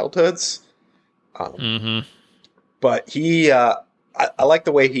of childhoods, but I like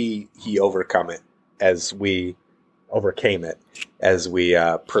the way he overcame it as we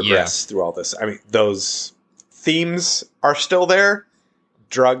progress through all this. I mean, those themes are still there.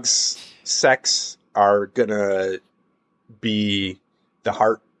 Drugs, sex are gonna be the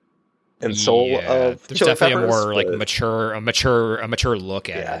heart and soul of there's Chili definitely Peppers, a more like mature look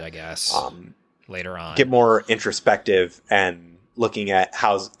at it, I guess. Later on, get more introspective and looking at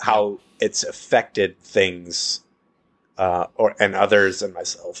how it's affected things, and others and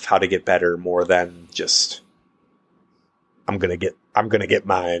myself, how to get better more than just I'm gonna get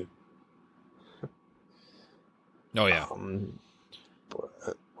mine. Oh yeah.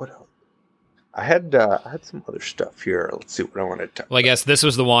 What else? I had some other stuff here. Let's see what I wanted to. Well, I guess this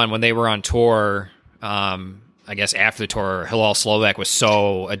was the one when they were on tour. I guess after the tour, Hillel Slovak was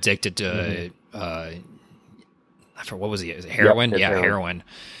so addicted to what was he? Is it heroin? Yep, heroin.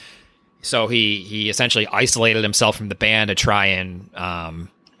 So he essentially isolated himself from the band to try and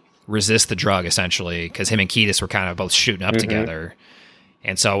resist the drug, essentially, because him and Kiedis were kind of both shooting up together.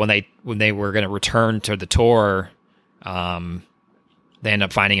 And so when they were going to return to the tour, they ended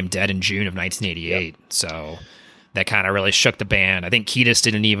up finding him dead in June of 1988. Yep. So that kind of really shook the band. I think Kiedis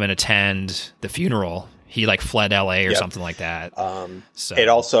didn't even attend the funeral. He fled LA or something like that. So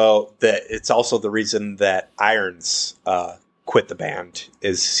it's also the reason that Irons quit the band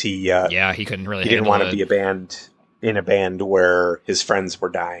is he couldn't really. He didn't want to be in a band where his friends were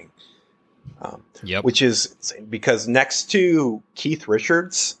dying. Which is insane because next to Keith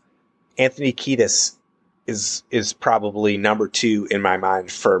Richards, Anthony Kiedis is probably number 2 in my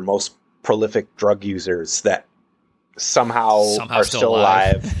mind for most prolific drug users that somehow are still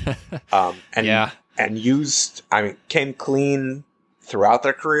alive. And used, came clean throughout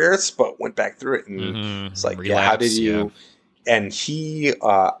their careers, but went back through it and it's like, relapse, how did you? Yeah. And he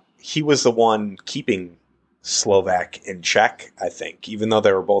was the one keeping Slovak in check, I think, even though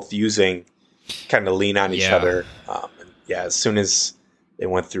they were both using, kind of lean on each other. As soon as they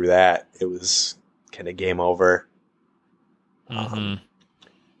went through that, it was kind of game over. So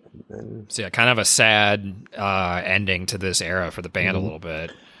kind of a sad ending to this era for the band a little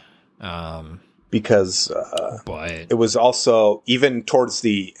bit. Because but it was also, even towards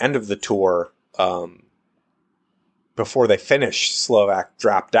the end of the tour, before they finished, Slovak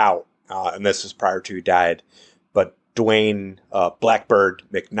dropped out, and this was prior to he died. But Dwayne Blackbird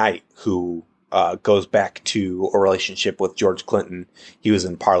McKnight, who goes back to a relationship with George Clinton, he was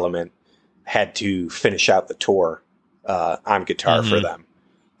in Parliament, had to finish out the tour on guitar for them.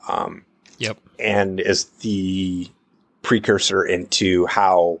 And is the precursor into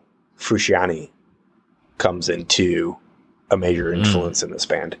how Frusciante comes into a major influence in this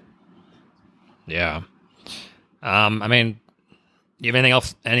band. Yeah. I mean, do you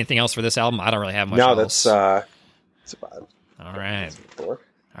have anything else for this album? I don't really have much else. No, that's about all right. All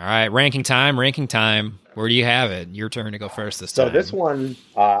right, ranking time. Where do you have it? Your turn to go first this time. So this one,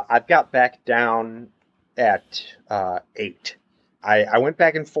 I've got back down at 8. I went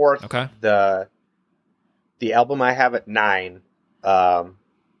back and forth. Okay. The album I have at 9,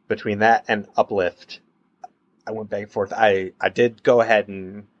 between that and Uplift, I went back and forth. I did go ahead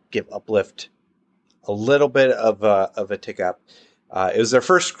and give Uplift a little bit of a tick up. It was their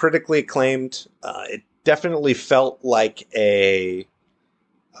first critically acclaimed. It definitely felt like a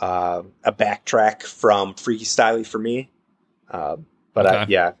backtrack from Freaky Styley for me. But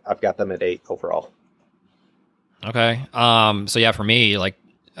okay. I've got them at 8 overall. Okay. So yeah, for me,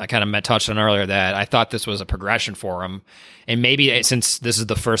 I kind of touched on earlier that I thought this was a progression for him. And maybe since this is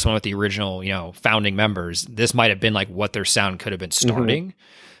the first one with the original, founding members, this might have been like what their sound could have been starting. Mm-hmm.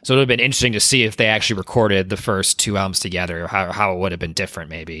 So it would have been interesting to see if they actually recorded the first two albums together, how it would have been different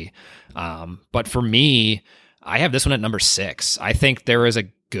maybe. But for me, I have this one at number 6. I think there was a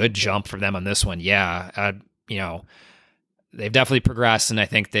good jump for them on this one. Yeah. They've definitely progressed, and I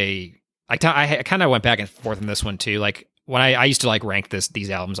think I kind of went back and forth on this one too. Like when I used to like rank these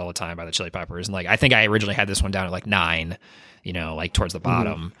albums all the time by the Chili Peppers, and like I think I originally had this one down at like 9, like towards the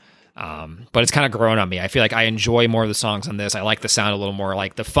bottom. But it's kind of grown on me. I feel like I enjoy more of the songs on this. I like the sound a little more.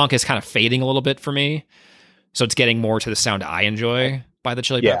 Like the funk is kind of fading a little bit for me, so it's getting more to the sound I enjoy by the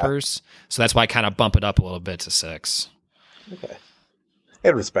Chili Peppers. So that's why I kind of bump it up a little bit to 6. Okay,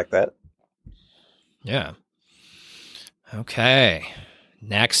 I'd respect that. Yeah. Okay.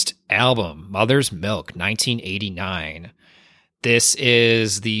 Next album, Mother's Milk, 1989. This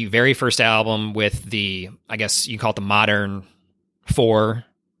is the very first album with I guess you call it the modern 4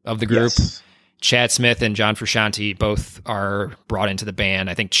 of the group. Yes. Chad Smith and John Frusciante both are brought into the band.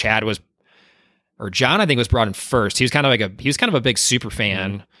 I think John was brought in first. He was kind of a big super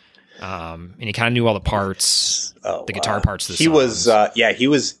fan. And he kind of knew all the parts, the guitar parts of the songs. He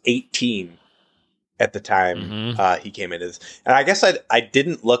was 18 at the time he came in. And I guess I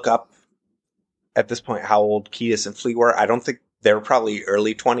didn't look up at this point how old Kiedis and Flea were. I don't think they were probably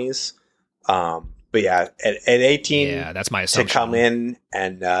early 20s. But yeah, at 18, that's my assumption. To come in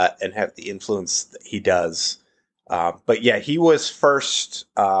and have the influence that he does. But yeah, he was first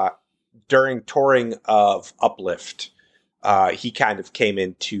during touring of Uplift. He kind of came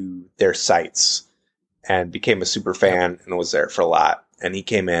into their sights and became a super fan and was there for a lot. And he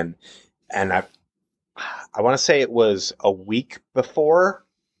came in, and I want to say it was a week before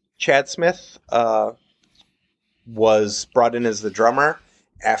Chad Smith was brought in as the drummer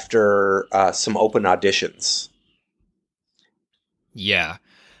after some open auditions. Yeah.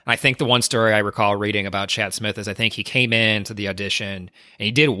 I think the one story I recall reading about Chad Smith is I think he came into the audition and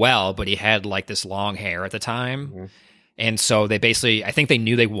he did well, but he had like this long hair at the time. Mm-hmm. And so they basically, I think they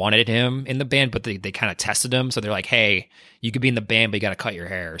knew they wanted him in the band, but they kind of tested him. So they're like, hey, you could be in the band, but you got to cut your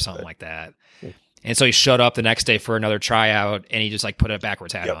hair or something like that. And so he showed up the next day for another tryout and he just like put a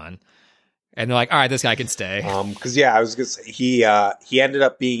backwards hat on. And they're like, all right, this guy can stay. Because I was gonna say he ended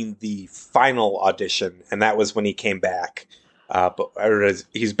up being the final audition, and that was when he came back. But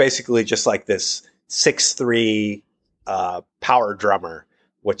he's basically just like this 6'3" power drummer,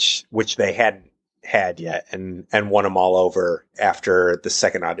 which they hadn't had yet, and won them all over after the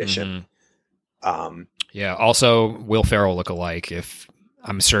second audition. Yeah. Also, Will Ferrell look-alike. If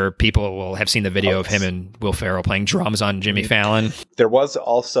I'm sure people will have seen the video of him and Will Ferrell playing drums on Jimmy Fallon. There was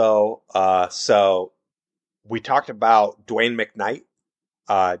also, so we talked about Dwayne McKnight.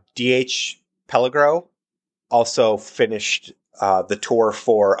 D.H. Pellegro also finished the tour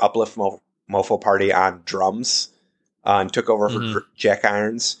for Uplift Mofo Party on drums and took over for Jack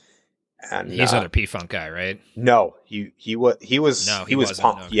Irons. And he's another P-Funk guy, right? No, he was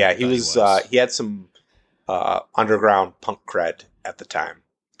punk. No, yeah, he was. He had some underground punk cred at the time.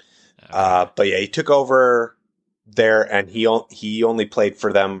 But yeah, he took over there, and he only played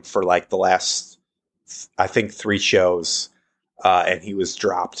for them for like the last, I think, 3 shows, and he was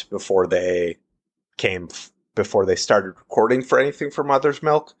dropped before they started recording for anything for Mother's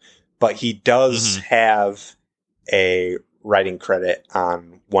Milk. But he does have a writing credit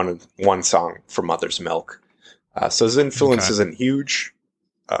on one song for Mother's Milk, so his influence isn't huge,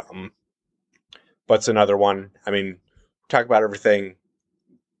 but it's another one. I mean, talk about everything.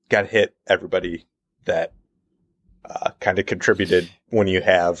 Got to hit everybody that kind of contributed when you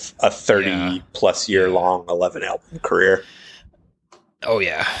have a 30-plus year long 11 album career. Oh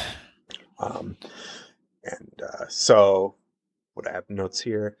yeah. So what I have notes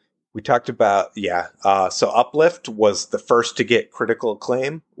here. We talked about, so Uplift was the first to get critical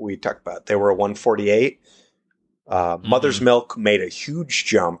acclaim. We talked about they were a 148. Mother's Milk made a huge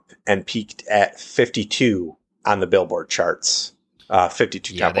jump and peaked at 52 on the Billboard charts.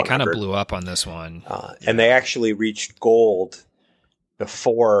 52 top 100. They kind of blew up on this one. And they actually reached gold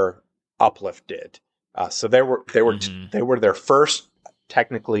before Uplift did. So they were their first,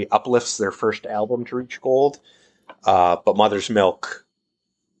 technically Uplift's their first album to reach gold. But Mother's Milk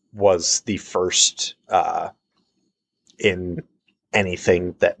was the first in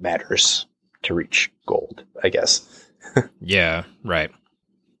anything that matters to reach gold, I guess. Yeah, right.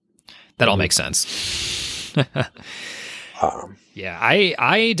 That all makes sense. Yeah,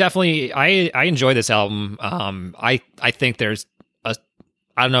 I definitely I enjoy this album. I think there's I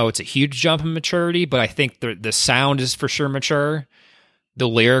don't know, it's a huge jump in maturity, but I think the sound is for sure mature. the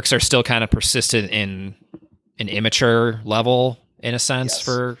lyrics are still kind of persistent in an immature level in a sense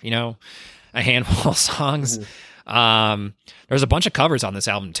for, a handful of songs. There's a bunch of covers on this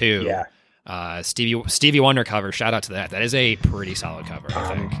album too. Yeah. Stevie Wonder cover, shout out to that. That is a pretty solid cover,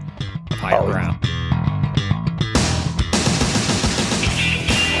 I think. Of Higher Ground.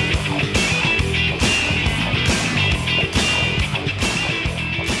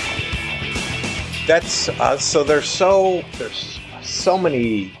 That's so there's so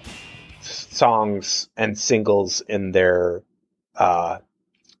many songs and singles in their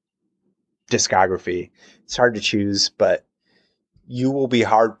discography. It's hard to choose, but you will be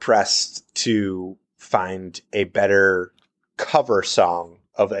hard pressed to find a better cover song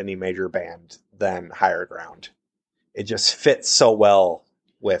of any major band than Higher Ground. It just fits so well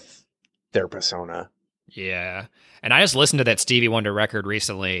with their persona. Yeah. And I just listened to that Stevie Wonder record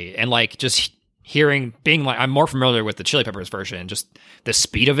recently, and just I'm more familiar with the Chili Peppers version. Just the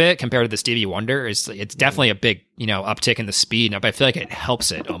speed of it compared to the Stevie Wonder it's definitely a big, uptick in the speed. But I feel like it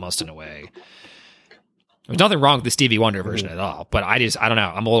helps it almost in a way. There's nothing wrong with the Stevie Wonder version at all, but I don't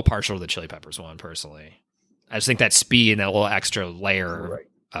know. I'm a little partial to the Chili Peppers one personally. I just think that speed and that little extra layer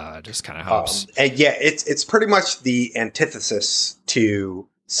just kind of helps. And yeah, it's pretty much the antithesis to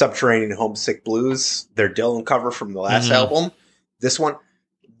Subterranean Homesick Blues, their Dylan cover from the last album.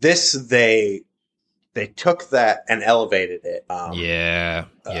 They took that and elevated it. Yeah.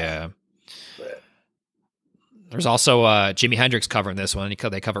 There's also Jimi Hendrix covering this one.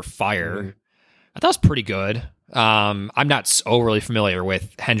 They cover Fire. I thought it was pretty good. I'm not overly familiar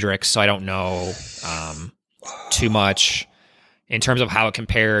with Hendrix, so I don't know too much in terms of how it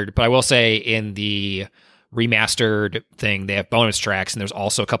compared. But I will say in the remastered thing, they have bonus tracks, and there's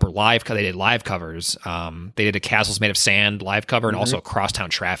also a couple they did live covers. They did a Castles Made of Sand live cover and also Crosstown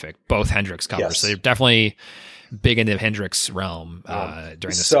Traffic, both Hendrix covers. Yes. So they're definitely big into Hendrix realm during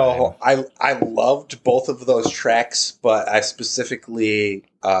this time. So I loved both of those tracks, but I specifically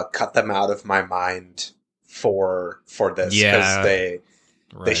cut them out of my mind for this because they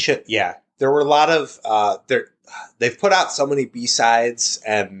should. Yeah, there were a lot of they've put out so many B-sides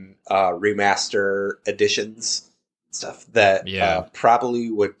and remaster editions stuff that probably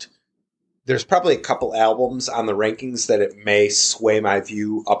would. There's probably a couple albums on the rankings that it may sway my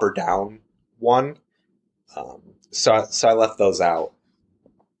view up or down one. So I left those out.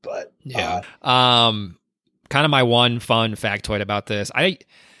 But kind of my one fun factoid about this.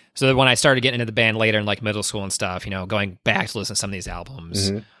 So when I started getting into the band later in middle school and stuff, going back to listen to some of these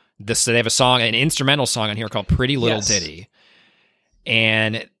albums, they have an instrumental song on here called Pretty Little Ditty.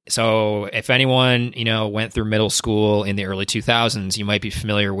 And so if anyone, went through middle school in the early 2000s, you might be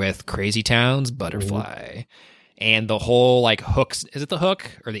familiar with Crazy Town's Butterfly. And the whole hooks, is it the hook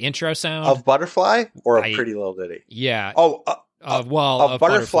or the intro sound? Of Butterfly or of Pretty Little Ditty? Yeah. Of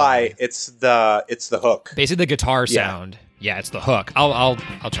Butterfly, it's the hook. Basically the guitar sound. Yeah, it's the hook. I'll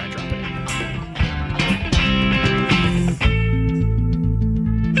try and drop it in.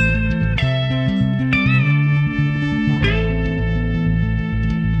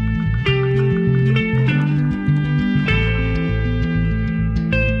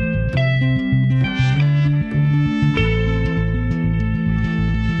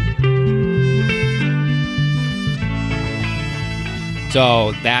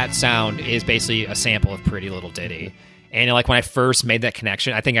 So that sound is basically a sample of Pretty Little Ditty. And when I first made that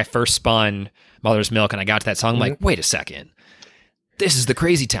connection, I think I first spun Mother's Milk and I got to that song. I'm like, wait a second. This is the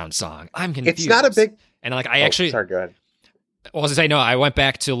Crazy Town song. I'm confused. It's not a big... And I actually... Sorry, go ahead. Well, as I say, no, I went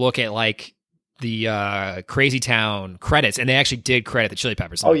back to look at the Crazy Town credits, and they actually did credit the Chili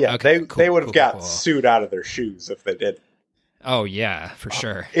Peppers. Oh, yeah. Okay, they would have got sued out of their shoes if they did. Oh, yeah, for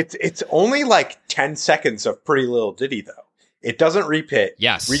sure. It's only 10 seconds of Pretty Little Ditty, though. It doesn't repeat.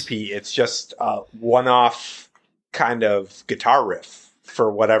 Yes. It's just a one-off kind of guitar riff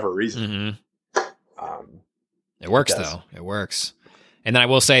for whatever reason. It works, though. It works. And then I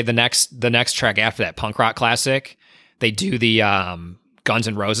will say the next track after that, Punk Rock Classic, they do the Guns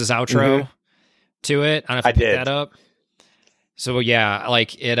N' Roses outro to it. I don't know if you picked that up. So yeah,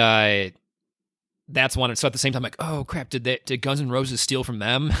 that's one. So at the same time, oh crap, did Guns N' Roses steal from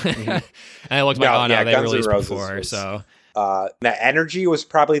them? And I looked no, they Guns released before. So that Energy was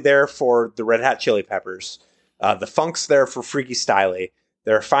probably there for the Red Hot Chili Peppers. The Funk's there for Freaky Styley.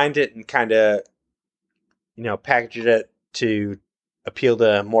 They refined it and kind of, packaged it to appeal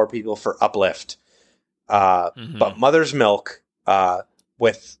to more people for Uplift. But Mother's Milk,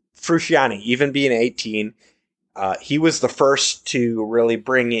 with Frusciante, even being 18, he was the first to really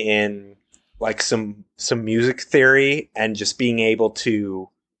bring in some music theory and just being able to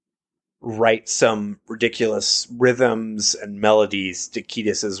write some ridiculous rhythms and melodies to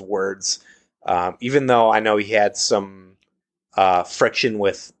Kiedis's words. Even though I know he had some friction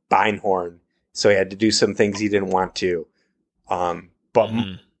with Beinhorn, so he had to do some things he didn't want to. But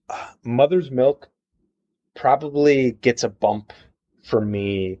Mother's Milk probably gets a bump for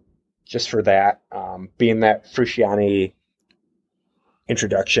me just for that, being that Frusciante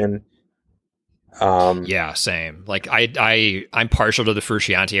introduction. Yeah, same. Like I'm partial to the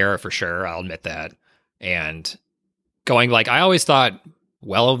Frusciante era for sure. I'll admit that. And going like, I always thought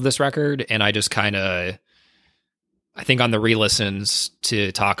well of this record, and I just kind of, I think on the re-listens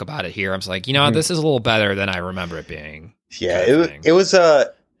to talk about it here, I was like, this is a little better than I remember it being. Yeah,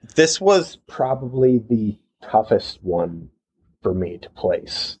 this was probably the toughest one for me to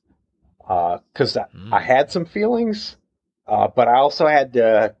place. Because I had some feelings, but I also had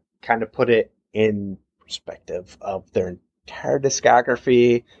to kind of put it in perspective of their entire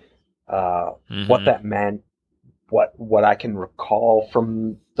discography, what that meant, what I can recall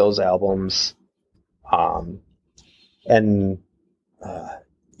from those albums,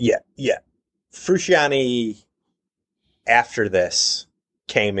 Frusciante after this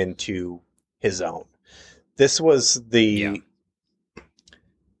came into his own. This was the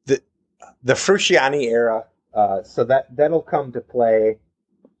Frusciante era, so that'll come to play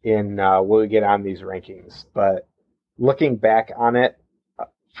in when we get on these rankings. But looking back on it,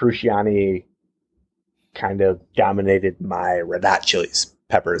 Frusciante kind of dominated my Red Hot Chili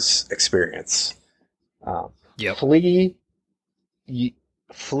Peppers experience.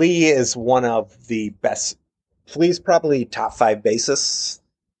 Flea is one of the best. Flea's probably top 5 bassists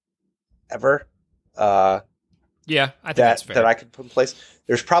ever. I think that's fair. That I could put in place.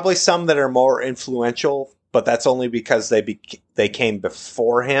 There's probably some that are more influential, but that's only because they came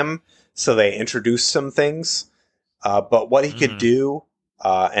before him, so they introduced some things. But what he could do,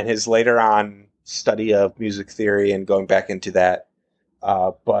 and his later on study of music theory and going back into that,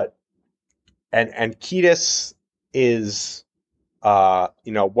 and Kiedis is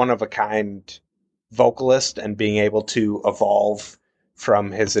one of a kind vocalist, and being able to evolve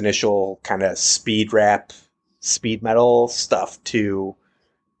from his initial kind of speed rap, speed metal stuff to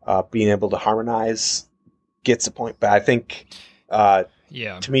being able to harmonize gets a point. But I think, to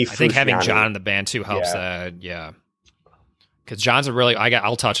me, I think having John in the band too helps that. Yeah. Because John's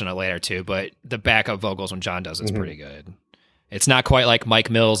I'll touch on it later too, but the backup vocals when John does it's pretty good. It's not quite like Mike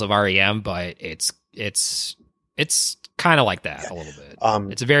Mills of REM, but it's kind of like that a little bit.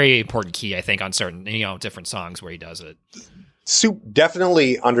 It's a very important key, I think, on certain different songs where he does it.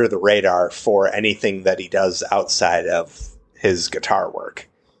 Definitely under the radar for anything that he does outside of his guitar work.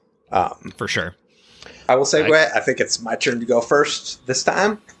 For sure. I will say, I think it's my turn to go first this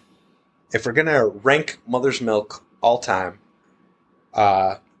time. If we're gonna rank Mother's Milk all time,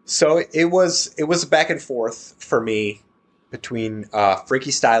 so it was a back and forth for me between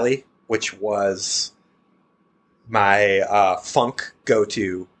Freaky Styley, which was my funk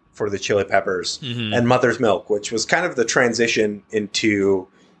go-to for the Chili Peppers, and Mother's Milk, which was kind of the transition into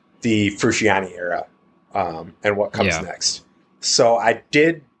the Frusciante era, and what comes next. So I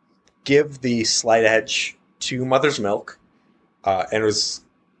did give the slight edge to Mother's Milk, and it was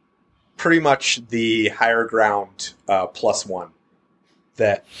pretty much the higher ground +1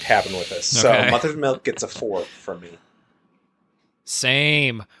 that happened with this. Okay. So Mother's Milk gets a 4 from me.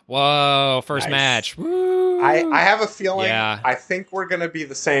 Same. Whoa, first match. Woo. I have a feeling, I think we're going to be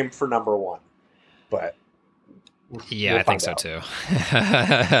the same for number 1. But yeah, I think so too.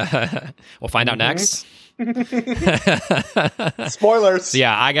 We'll find out next. Spoilers. So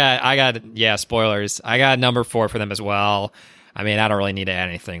yeah, I got spoilers. I got number 4 for them as well. I mean, I don't really need to add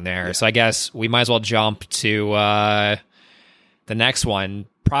anything there. Yeah. So I guess we might as well jump to the next one.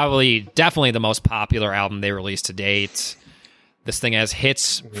 Definitely the most popular album they released to date. This thing has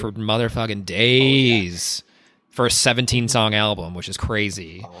hits for motherfucking days for a 17-song album, which is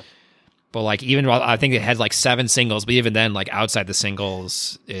crazy. But like, even I think it had like 7 singles, but even then, like outside the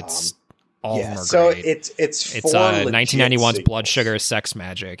singles, it's all of them are great. So it's 1991's singles. Blood Sugar Sex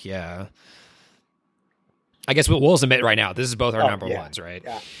Magic. Yeah. I guess we'll admit right now, this is both our number ones, right?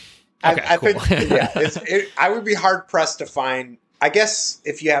 Yeah. Okay, I cool. think, I would be hard pressed to find, I guess,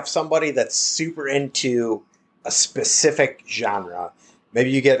 if you have somebody that's super into a specific genre, maybe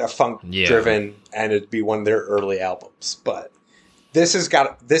you get a funk driven and it'd be one of their early albums. But this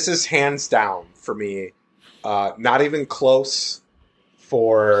is hands down for me, not even close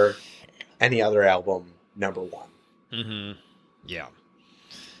for any other album, number 1. Mm-hmm. Yeah.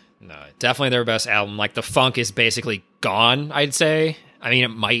 No, definitely their best album. Like the funk is basically gone, I'd say. I mean, it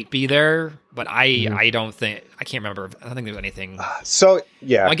might be there, but I don't think, I can't remember. I don't think there's anything. So,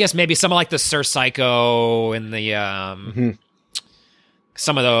 yeah. I guess maybe some of like the Sir Psycho and the,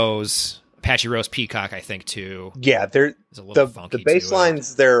 some of those, Apache Rose Peacock, I think, too. Yeah, they're the bass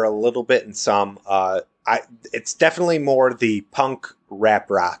lines there a little bit in some. It's definitely more the punk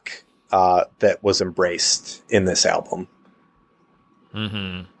rap rock that was embraced in this album.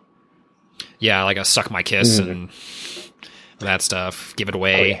 Mm-hmm. Yeah, like a Suck My Kiss and that stuff. Give It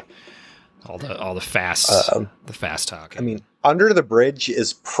Away. Oh, yeah. All the fast talk. I mean, Under the Bridge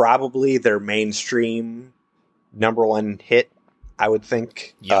is probably their mainstream number one hit, I would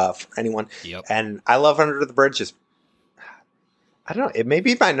think, for anyone. Yep. And I love Under the Bridge. I don't know. It may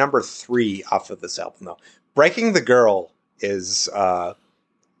be my number 3 off of this album, though. Breaking the Girl is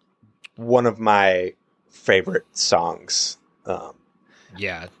one of my favorite songs.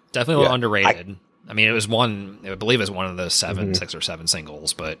 Yeah, definitely a little underrated. I mean, I believe it was one of the 6 or 7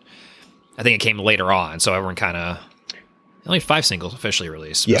 singles, but I think it came later on, so everyone kind of... Only 5 singles officially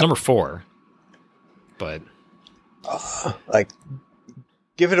released. It was number 4. But...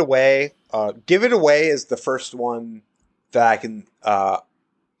 Give It Away. Give It Away is the first one that I can...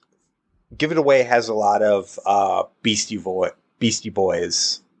 Give It Away has a lot of Beastie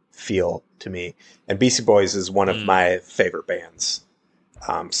Boys feel to me. And Beastie Boys is one of my favorite bands.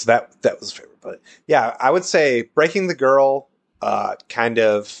 So that was a favorite. But yeah, I would say Breaking the Girl kind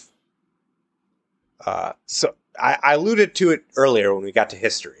of... So I alluded to it earlier when we got to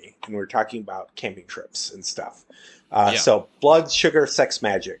history and we were talking about camping trips and stuff. So Blood, Sugar, Sex,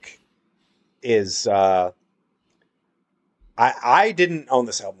 Magic is... I didn't own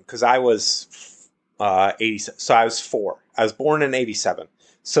this album because I was 87. So I was 4. I was born in 87.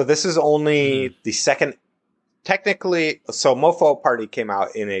 So this is only the second... Technically, so Mofo Party came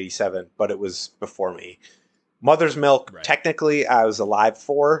out in 87, but it was before me. Mother's Milk, technically I was alive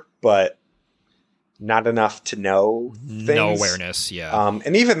for, but not enough to know things. No awareness, yeah.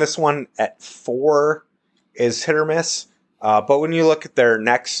 And even this one at 4 is hit or miss. But when you look at their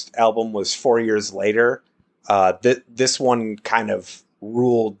next album was 4 years later, this one kind of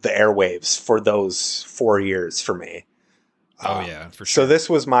ruled the airwaves for those 4 years for me. Yeah, for sure. So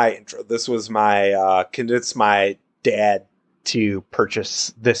this was my intro. This was my convince my dad to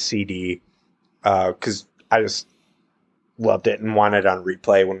purchase this CD because I just loved it and wanted it on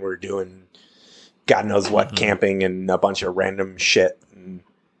replay when we were doing God knows what camping and a bunch of random shit. And,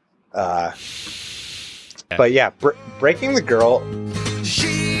 but yeah, Breaking the Girl.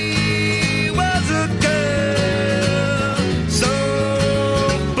 She was a girl, so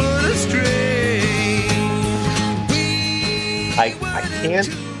put a string. I can't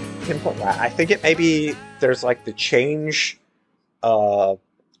pinpoint that. I think it maybe there's like the change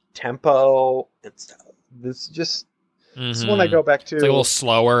tempo and stuff. This just this is one I go back to. It's like a little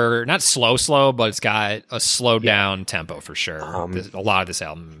slower, not slow, but it's got a slowed down tempo for sure. A lot of this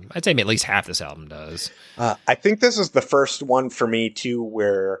album, I'd say at least half this album does. I think this is the first one for me too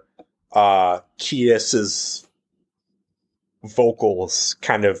where Kiedis's vocals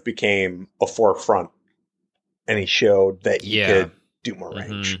kind of became a forefront, and he showed that he could do more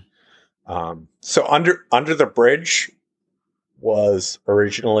range. So Under the Bridge was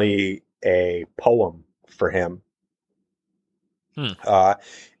originally a poem for him.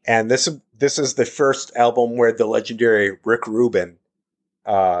 And this is the first album where the legendary Rick Rubin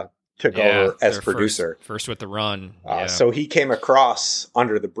took over as producer. First with the run. So he came across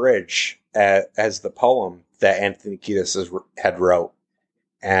Under the Bridge as the poem that Anthony Kiedis had wrote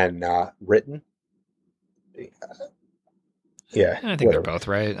and written. Yeah, I think they're both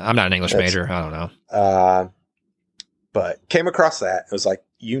right. I'm not an English major. I don't know. But came across that. It was like,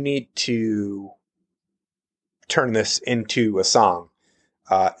 you need to turn this into a song.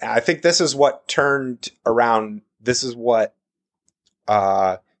 I think this is what turned around. This is what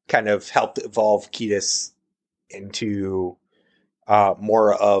kind of helped evolve Kiedis into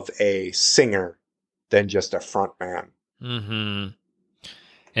more of a singer than just a front man. Mm-hmm.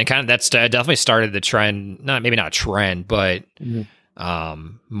 And kind of that's definitely started the trend. Maybe not a trend, but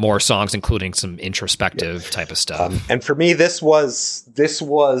more songs, including some introspective type of stuff. And for me, this was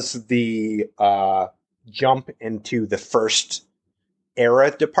the jump into the first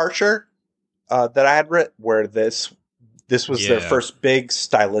era departure that I had written, where this was their first big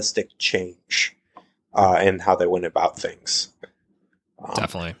stylistic change in how they went about things.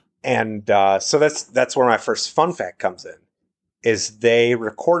 Definitely. And so that's where my first fun fact comes in. Is they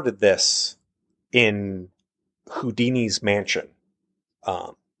recorded this in Houdini's mansion.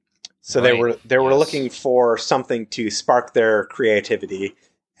 So they were looking for something to spark their creativity,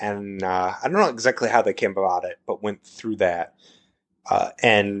 and I don't know exactly how they came about it, but went through that.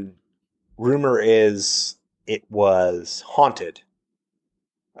 And rumor is it was haunted.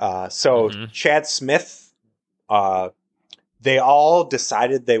 So Mhm. Chad Smith, they all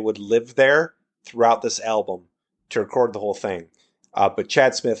decided they would live there throughout this album to record the whole thing. But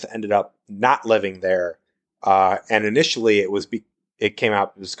Chad Smith ended up not living there. And initially it came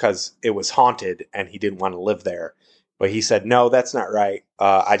out because it was haunted and he didn't want to live there. But he said, no, that's not right.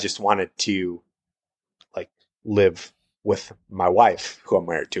 I just wanted to like live with my wife who I'm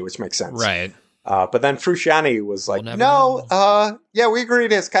married to, which makes sense. Right. But then Frusciante was like, We'll never no, know." yeah, we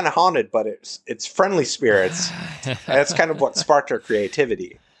agreed it's kind of haunted, but it's friendly spirits. And that's kind of what sparked our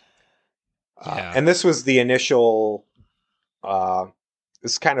creativity. Yeah. And this was the initial,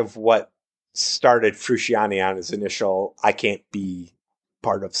 this is kind of what started Frusciante on his initial, I can't be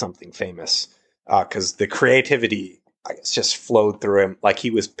part of something famous. Because the creativity, I guess, just flowed through him. Like he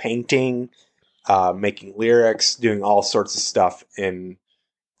was painting, making lyrics, doing all sorts of stuff in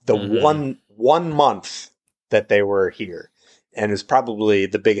the Mhm. one month that they were here. And is probably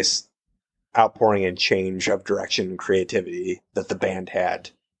the biggest outpouring and change of direction and creativity that the band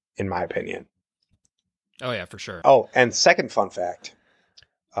had, in my opinion. Oh yeah, for sure. Oh, and second fun fact,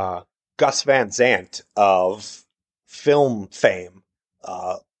 Gus Van Sant of film fame,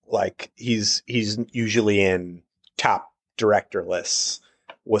 like he's usually in top director lists,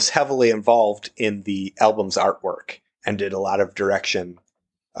 was heavily involved in the album's artwork and did a lot of direction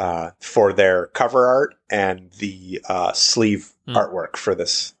for their cover art and the sleeve artwork for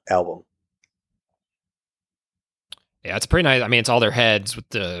this album. Yeah, it's pretty nice. I mean, it's all their heads with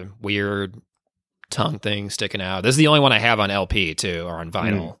the weird tongue thing sticking out. This is the only one I have on LP too, or on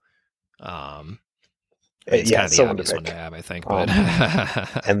vinyl. It's Yeah, kind of the cylinder obvious one pick. to have, I think. But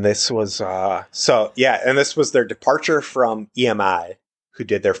And this was and this was their departure from EMI, who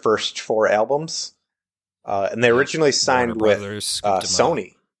did their first 4 albums, and they originally signed Warner with Brothers scooped 'em up.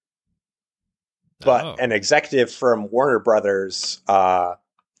 Sony. But Oh. an executive from Warner Brothers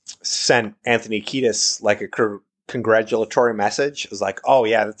sent Anthony Kiedis like a congratulatory message. It was like, "Oh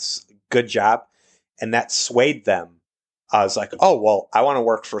yeah, that's a good job," and that swayed them. I was like, "Oh well, I want to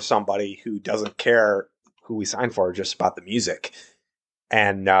work for somebody who doesn't care who we sign for, just about the music."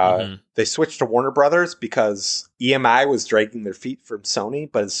 And they switched to Warner Brothers because EMI was dragging their feet from Sony.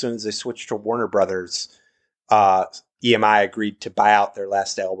 But as soon as they switched to Warner Brothers, EMI agreed to buy out their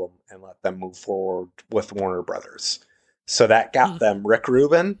last album and let them move forward with Warner Brothers. So that got them Rick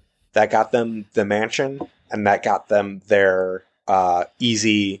Rubin, that got them The Mansion, and that got them their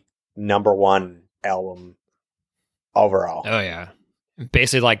easy #1 album overall. Oh yeah.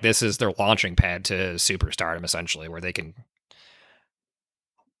 Basically, like this is their launching pad to superstardom, essentially, where they can.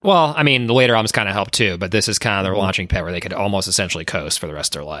 Well, I mean, the later albums kind of helped too, but this is kind of their launching pad where they could almost essentially coast for the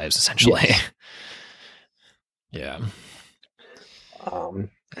rest of their lives, essentially. Yes. Yeah.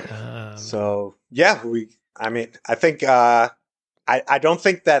 So yeah, I think I don't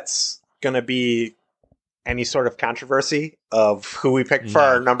think that's gonna be any sort of controversy of who we picked for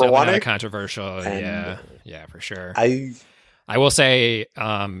our number definitely one. not a controversial. And, yeah, for sure. I will say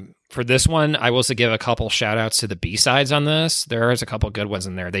for this one, I will also give a couple shout outs to the B-sides on this. There is a couple good ones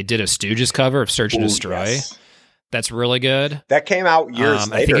in there. They did a Stooges cover of Search and Destroy. Yes. That's really good. That came out years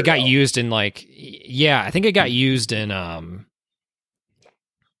later. I think it got though. used in I think it got used in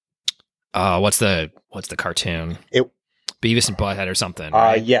what's the cartoon? Beavis and Butthead or something.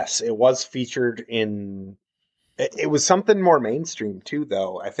 Right? Yes, it was featured in. It was something more mainstream too,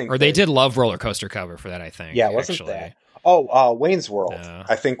 though. I think, or they did Love Roller Coaster cover for that. I think. Yeah, wasn't actually. that? Oh, Wayne's World. Yeah.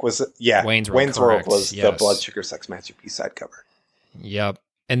 I think was Wayne's World correct, was the yes. Blood Sugar Sex Magic B-side cover. Yep.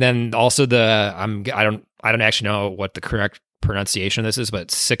 And then also I don't actually know what the correct pronunciation of this is, but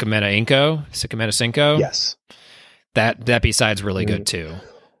Sicamena Cinco. Yes. That B-side's really good too.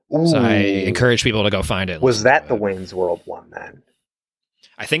 So I encourage people to go find it. and Was listen that to the it. Wayne's World one then?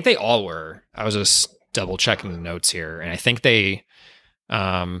 I think they all were. I was just double checking the notes here, and I think they,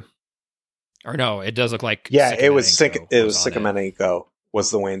 or no, it does look like It was Sicamena Sicamena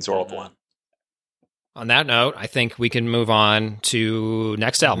was the Wayne's World one. On that note, I think we can move on to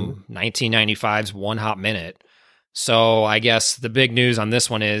next album, 1995's One Hot Minute. So I guess the big news on this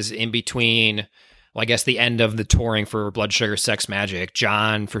one is in between, well, I guess the end of the touring for Blood Sugar Sex Magic,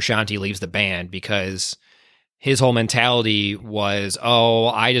 John Frusciante leaves the band because his whole mentality was,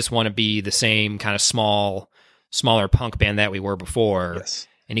 I just want to be the same kind of smaller punk band that we were before. Yes.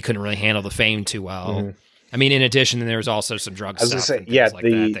 And he couldn't really handle the fame too well. I mean, in addition, there was also some drug I was stuff gonna say, and things like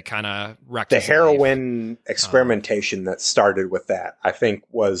the- that kind of wrecked The his life. heroin experimentation that started with that, I think,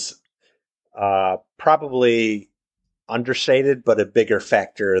 was probably understated, but a bigger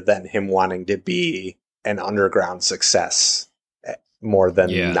factor than him wanting to be an underground success more than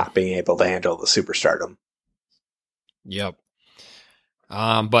Yeah. not being able to handle the superstardom. Yep.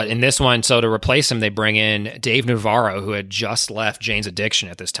 But in this one, so to replace him, they bring in Dave Navarro, who had just left Jane's Addiction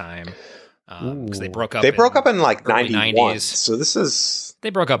at this time. Because they broke up. They broke up in like early 91. 90s. So this is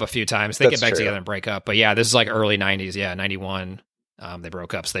They broke up a few times. They That's get back true. together and break up. But yeah, this is like early 90s. Yeah, 91. They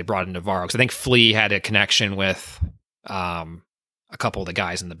broke up. So they brought in Navarro. Because I think Flea had a connection with a couple of the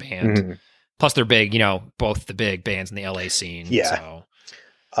guys in the band. Mhm. Plus, they're big, both the big bands in the LA scene. Yeah. So.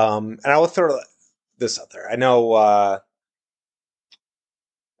 and I will throw this out there. I know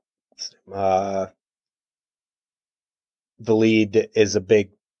the lead is a big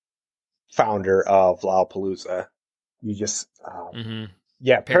founder of Lollapalooza. You just Mhm.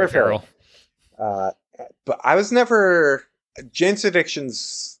 yeah, Perry Perry. Farrell. But I was never Jane's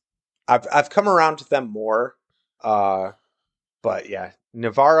Addictions. I've come around to them more. But yeah,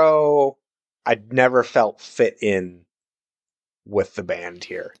 Navarro, I'd never felt fit in with the band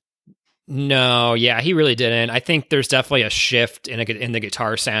here. No, yeah, he really didn't. I think there's definitely a shift in the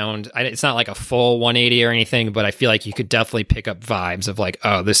guitar sound. It's not like a full 180 or anything, but I feel like you could definitely pick up vibes of like,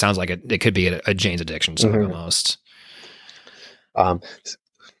 oh, this sounds like it could be a Jane's Addiction song Mhm. almost. Um,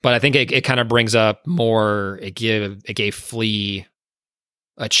 But I think it kind of brings up more. It gave Flea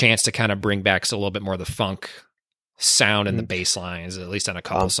a chance to kind of bring back a little bit more of the funk sound and the bass lines, at least on a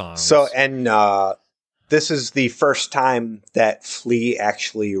couple songs. So, and this is the first time that Flea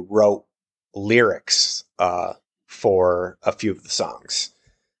actually wrote lyrics for a few of the songs.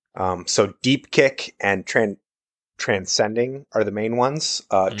 So Deep Kick and Transcending are the main ones.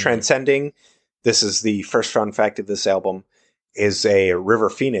 Transcending, this is the first fun fact of this album, is a River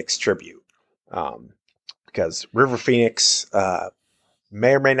Phoenix tribute. Because River Phoenix,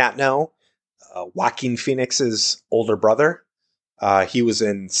 may or may not know, Joaquin Phoenix's older brother. He was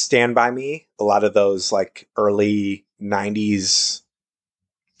in Stand By Me, a lot of those like early 90s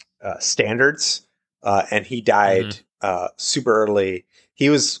standards. And he died super early. He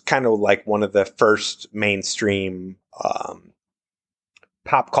was kind of like one of the first mainstream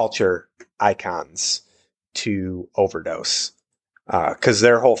pop culture icons to overdose. Because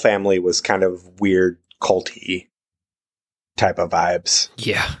their whole family was kind of weird, culty type of vibes.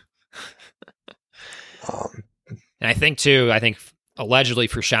 yeah. And I think allegedly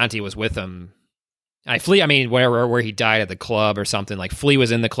Frusciante was with him. Flea, I mean, where he died at the club or something, like Flea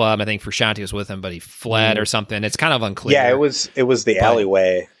was in the club. I think Frusciante was with him, but he fled or something. It's kind of unclear. Yeah, it was the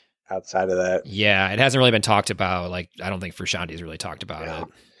alleyway outside of that. Yeah, it hasn't really been talked about. Like, I don't think Frusciante's really talked about it.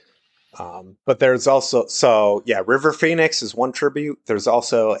 But there's also, River Phoenix is one tribute. There's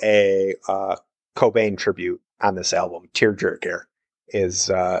also a Cobain tribute on this album. Tearjerker is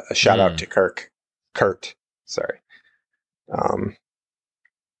a shout out to Kurt. Sorry.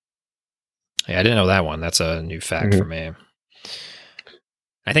 Yeah, I didn't know that one. That's a new fact for me.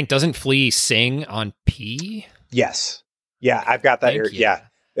 I think, doesn't Flea sing on P? Yes. Yeah, I've got that here. Thank you. Yeah.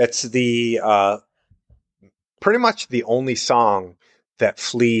 That's the pretty much the only song that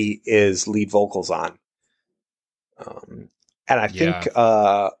Flea is lead vocals on. And I think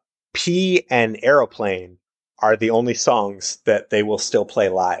P and Aeroplane are the only songs that they will still play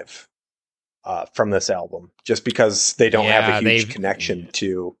live from this album, just because they don't have a huge connection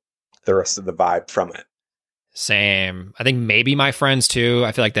to the rest of the vibe from it. Same. I think maybe My Friends too.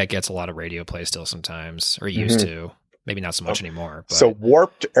 I feel like that gets a lot of radio play still sometimes, or used to. Maybe not so much anymore. But. So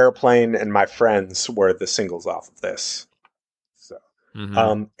Warped, Airplane, and My Friends were the singles off of this. So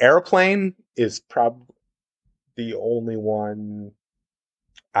Airplane is probably the only one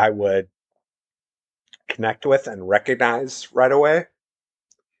I would connect with and recognize right away.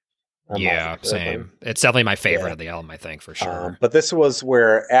 Yeah, same. It's definitely my favorite of the album, I think, for sure. But this was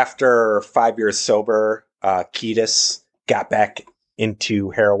where, after 5 years sober, Kiedis got back into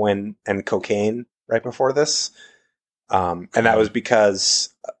heroin and cocaine right before this. And that was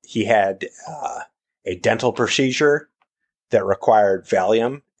because he had a dental procedure that required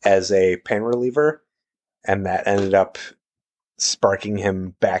Valium as a pain reliever. And that ended up sparking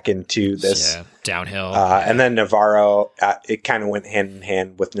him back into this downhill. And then Navarro, it kind of went hand in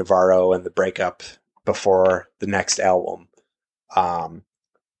hand with Navarro and the breakup before the next album.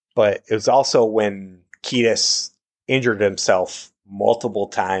 But it was also when Kiedis injured himself multiple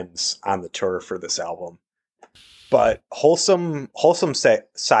times on the tour for this album. But Wholesome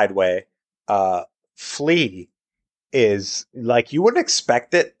Sideway, Flea is like, you wouldn't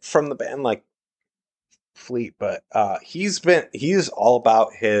expect it from the band like Fleet, but he's all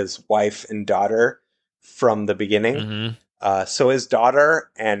about his wife and daughter from the beginning. So his daughter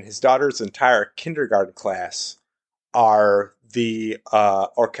and his daughter's entire kindergarten class are the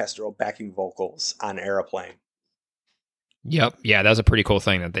orchestral backing vocals on Aeroplane. Yep. Yeah, that was a pretty cool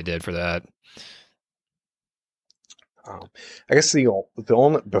thing that they did for that. I guess the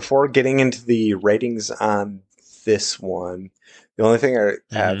only, before getting into the ratings on this one, the only thing I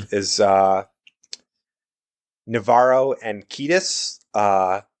have is Navarro and Kiedis.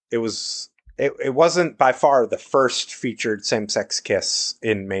 It wasn't by far the first featured same-sex kiss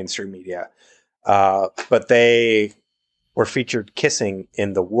in mainstream media, but they were featured kissing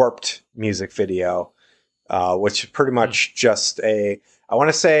in the Warped music video, which is pretty much just I want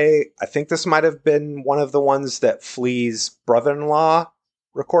to say, I think this might have been one of the ones that Flea's brother-in-law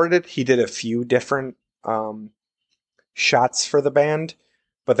recorded. He did a few different shots for the band,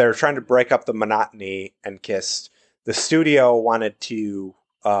 but they were trying to break up the monotony and kissed. The studio wanted to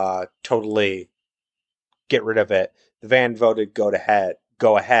totally get rid of it. The band voted go ahead,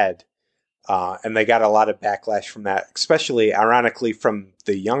 and they got a lot of backlash from that, especially ironically from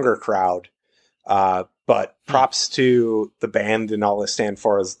the younger crowd. But props to the band and all they stand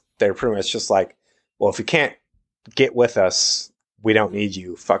for is they're pretty much just like, well, if you can't get with us, we don't need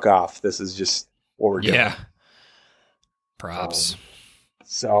you. Fuck off. This is just what we're doing. Yeah. Props.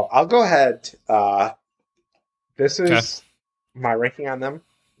 So I'll go ahead. This is my ranking on them.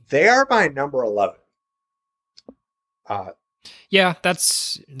 They are my number 11. Yeah,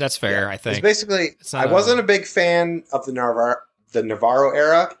 that's fair. I think It's basically, I wasn't a big fan of the Navarro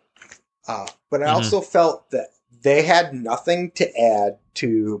era, but I also felt that they had nothing to add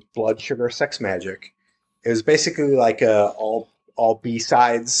to Blood Sugar Sex Magic. It was basically like a all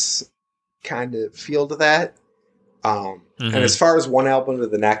B-sides kind of feel to that. And as far as one album to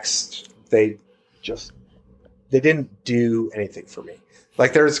the next, they didn't do anything for me.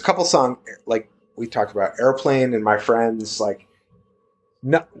 Like there's a couple songs, like we talked about Airplane and My Friends, like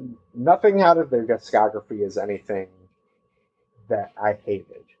nothing out of their discography is anything that I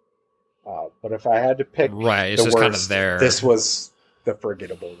hated. But if I had to pick it's just worst, kind of there. This was the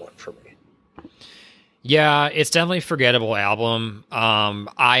forgettable one for me. Yeah, it's definitely a forgettable album.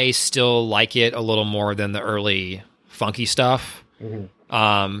 I still like it a little more than the early funky stuff.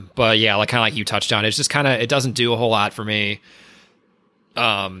 But yeah, like kind of like you touched on, it's just kind of, it doesn't do a whole lot for me.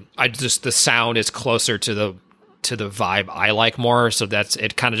 The sound is closer to the vibe I like more. So that's,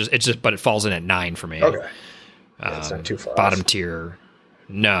 but it falls in at 9 for me. Okay. It's not too far bottom off. tier.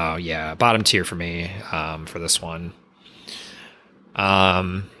 No, yeah, bottom tier for me, for this one.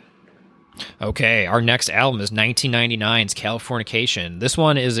 Okay, our next album is 1999's Californication. This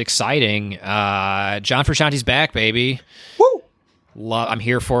one is exciting. John Frusciante's back, baby. Woo! I'm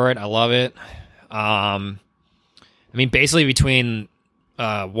here for it. I love it. I mean, basically between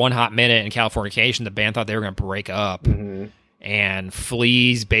One Hot Minute and Californication, the band thought they were going to break up. And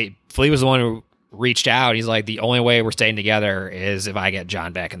Flea was the one who reached out. He's like, the only way we're staying together is if I get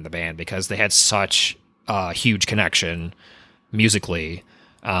John back in the band, because they had such a huge connection musically.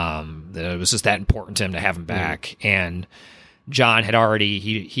 That it was just that important to him to have him back. And John had already,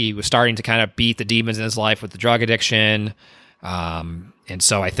 he was starting to kind of beat the demons in his life with the drug addiction. And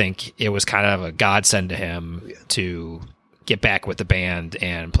so I think it was kind of a godsend to him to get back with the band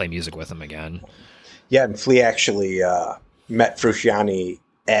and play music with them again. Yeah, and Flea actually met Frusciante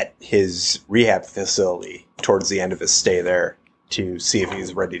at his rehab facility towards the end of his stay there to see if he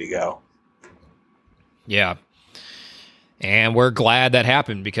was ready to go. Yeah. And we're glad that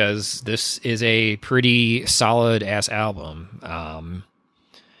happened, because this is a pretty solid ass album.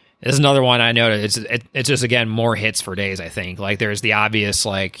 This is another one I noticed. It's just, again, more hits for days, I think. Like, there's the obvious,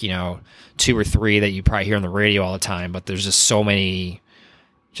 like, 2 or 3 that you probably hear on the radio all the time, but there's just so many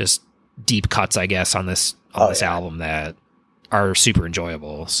just deep cuts, I guess, on this album that are super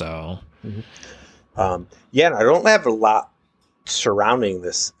enjoyable. So, and I don't have a lot surrounding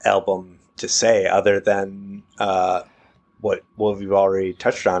this album to say other than what we've already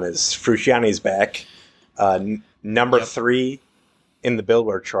touched on is Frusciante's back, number 3 in the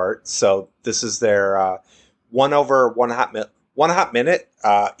Billboard chart. So this is their one hot minute.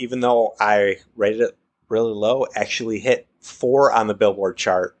 Even though I rated it really low, actually hit 4 on the Billboard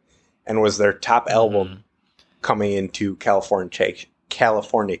chart and was their top album coming into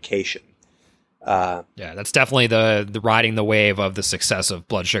Californication. Yeah, that's definitely the riding the wave of the success of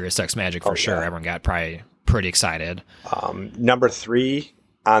Blood Sugar Sex Magic for sure. Yeah. Everyone got probably pretty excited. Number 3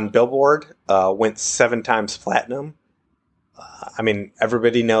 on Billboard, went 7 times platinum. I mean,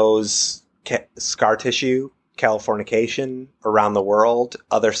 everybody knows Scar Tissue, Californication, Around the World,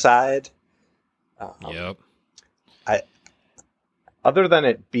 Other Side. Yep. Other than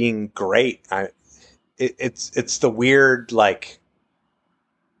it being great, it's the weird, like,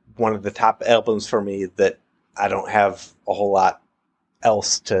 one of the top albums for me that I don't have a whole lot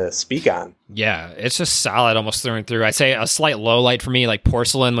else to speak on. Yeah, it's just solid almost through and through. I'd say a slight low light for me, like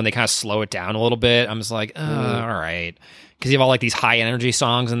Porcelain, when they kind of slow it down a little bit. I'm just like, all right. Because you have all like these high energy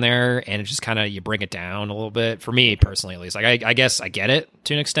songs in there, and it just kind of, you bring it down a little bit. For me personally, at least. Like, I guess I get it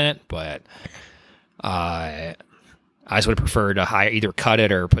to an extent, but I just would have preferred to either cut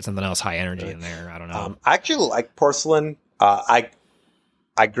it or put something else high energy in there. I don't know. I actually like Porcelain. I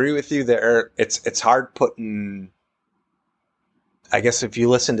agree with you there. It's hard putting, I guess if you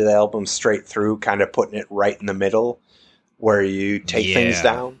listen to the album straight through, kind of putting it right in the middle where you take things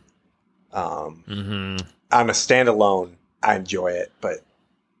down. On a standalone, I enjoy it, but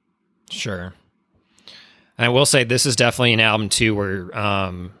sure. And I will say this is definitely an album too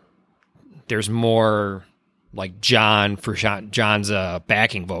where there's more like John's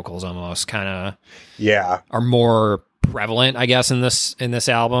backing vocals almost kind of are more prevalent, I guess, in this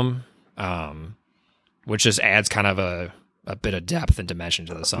album, which just adds kind of a bit of depth and dimension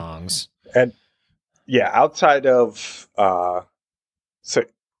to the songs. And outside of so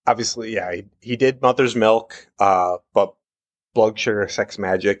obviously he did Mother's Milk, but Blood Sugar Sex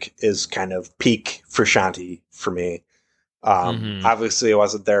Magik is kind of peak Frusciante for me. Obviously I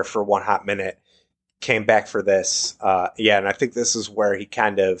wasn't there for One Hot Minute, came back for this. And I think this is where he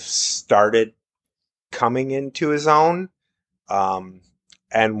kind of started coming into his own,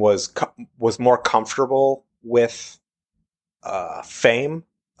 and was more comfortable with Fame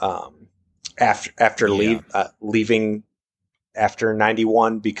after leaving after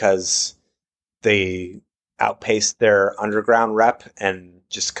 91, because they outpaced their underground rep and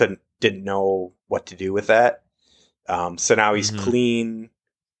just didn't know what to do with that. So now he's clean,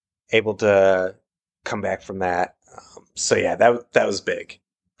 able to come back from that. That was big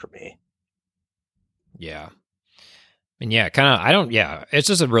for me. Yeah. And it's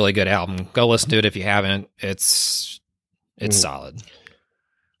just a really good album. Go listen to it if you haven't. It's solid.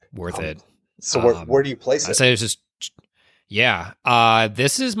 Worth it. So where do you place it? I say it's just,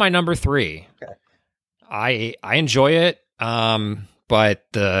 this is my number 3. Okay. I enjoy it. But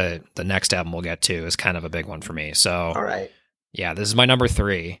the next album we'll get to is kind of a big one for me. So, all right. Yeah, this is my number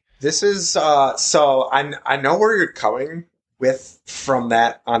 3. This is, so I know where you're coming from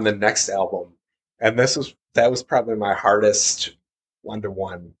that on the next album. And that was probably my hardest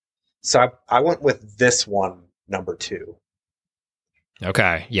 1-to-1. So I went with this one, number 2.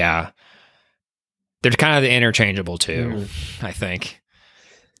 Okay. Yeah. They're kind of interchangeable too, I think.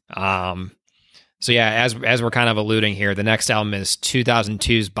 So yeah, as we're kind of alluding here, the next album is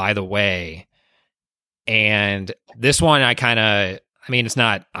 2002's By the Way. And this one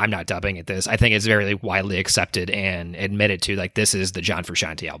I'm not dubbing at this. I think it's very widely accepted and admitted to, like, this is the John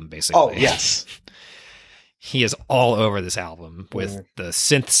Frusciante album, basically. Oh, yes. He is all over this album with the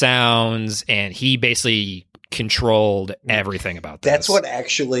synth sounds, and he basically controlled everything about this. That's what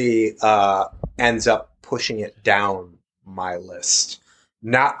actually ends up pushing it down my list.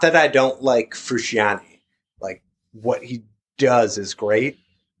 Not that I don't like Frusciante. Like, what he does is great,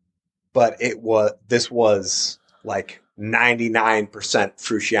 but this was like 99%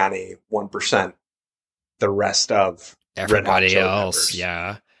 Frusciante, 1% the rest of everybody else.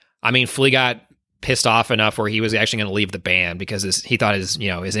 Yeah. I mean, Flea got pissed off enough where he was actually going to leave the band because he thought his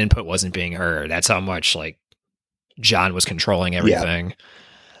input wasn't being heard. That's how much like John was controlling everything.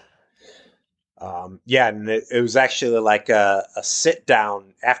 And it was actually like a sit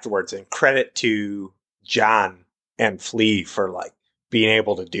down afterwards, and credit to John and Flea for like being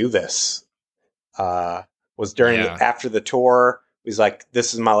able to do this. Was after the tour, he was like,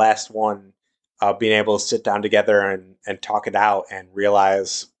 this is my last one. Being able to sit down together and talk it out and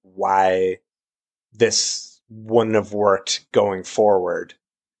realize why this wouldn't have worked going forward.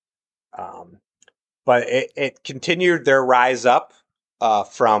 But it continued their rise up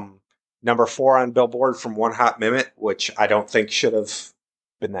from number 4 on Billboard from One Hot Minute, which I don't think should have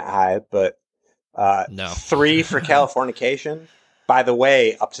been that high, but no. 3 for Californication. By the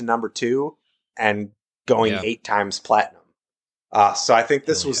Way, up to number 2 and going 8 times platinum. So I think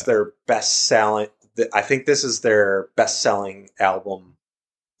this was their best selling. I think this is their best selling album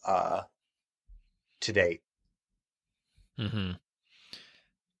to date. Mm-hmm.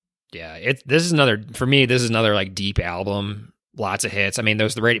 Yeah, this is another like deep album. Lots of hits. I mean,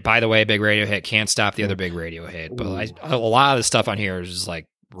 there's By the Way, big radio hit. Can't Stop, the other big radio hit. But a lot of the stuff on here is just like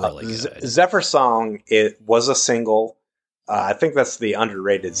really good. Zephyr Song, it was a single. I think that's the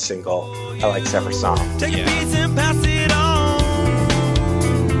underrated single. I like Zephyr Song. Take a piece and pass it on.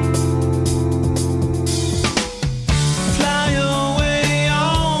 Fly away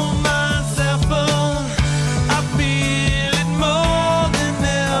on my Zephyr. I feel it more than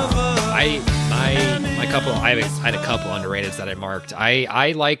ever. My had a couple underrateds that I marked.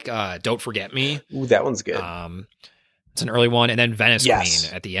 I like Don't Forget Me. Ooh, that one's good. It's an early one, and then Venice Yes.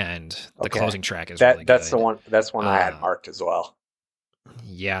 Queen at the end. The Okay. closing track is That really that's good. the one. That's one I had marked as well.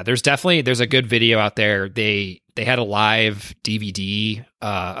 Yeah, there's a good video out there. They had a live DVD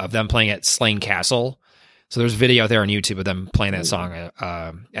of them playing at Slane Castle. So there's a video out there on YouTube of them playing that song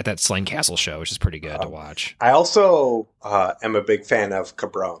at that Slane Castle show, which is pretty good to watch. I also am a big fan of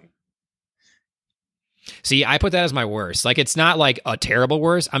Cabron. See, I put that as my worst. Like, it's not like a terrible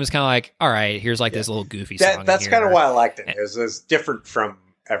worst. I'm just kind of like, all right, here's like this little goofy song. That's kind of why I liked it. And- It's different from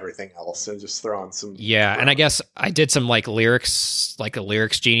everything else, and just throw on some. Yeah, and I guess I did some like lyrics, like a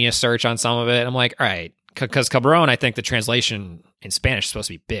lyrics genius search on some of it. I'm like, all right, because Cabron, I think the translation in Spanish is supposed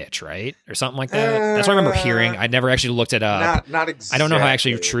to be bitch, right? Or something like that. That's what I remember hearing. I never actually looked it up. Not exactly. I don't know how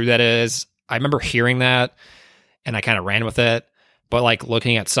actually true that is. I remember hearing that, and I kind of ran with it. But like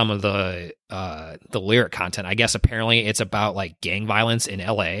looking at some of the lyric content, I guess apparently it's about like gang violence in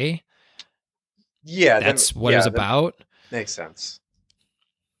L.A. Yeah, That's what it's about. Makes sense.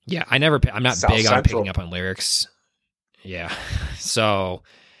 Yeah, I'm not South big on Central. picking up on lyrics. Yeah. So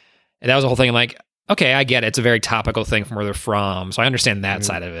that was the whole thing. I'm like, okay, I get it. It's a very topical thing from where they're from. So I understand that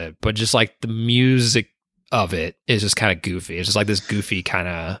side of it. But just like the music of it is just kind of goofy. It's just like this goofy kind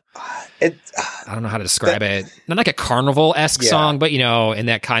of, I don't know how to describe it. Not like a carnival-esque song, but, in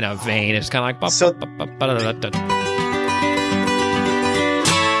that kind of vein. It's kind of like... So-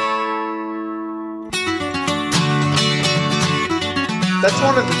 That's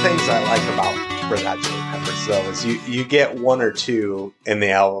one of the things I like about Red Hot Chili Peppers, though, is you get one or two in the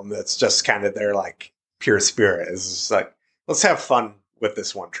album that's just kind of their like pure spirit. It's just like, let's have fun with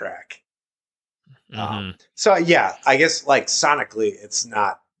this one track. So yeah, I guess like sonically, it's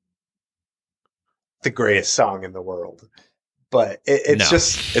not the greatest song in the world, but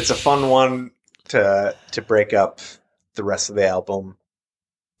it's a fun one to break up the rest of the album.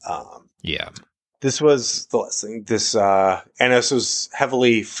 Yeah. This was the last thing. And this was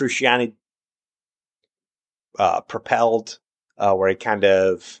heavily Frusciante propelled, where he kind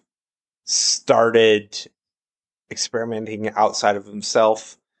of started experimenting outside of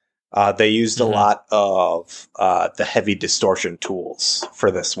himself. They used a lot of the heavy distortion tools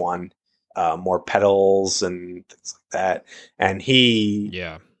for this one, more pedals and things like that. And he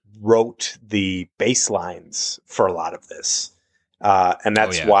wrote the bass lines for a lot of this. And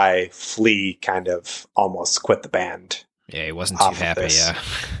that's why Flea kind of almost quit the band. Yeah, he wasn't too happy. This.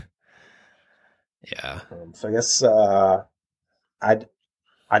 Yeah. So I guess I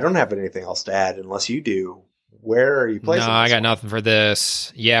don't have anything else to add unless you do. Where are you placing? No, I got nothing for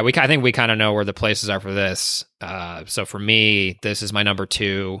this. Yeah, I think we kind of know where the places are for this. So for me, this is my number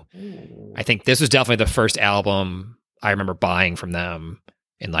 2. Ooh. I think this was definitely the first album I remember buying from them,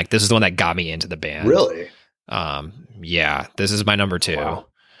 and like this is the one that got me into the band. Really? Yeah, this is my number 2. Wow.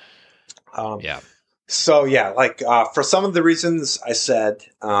 Yeah. So yeah, like for some of the reasons I said,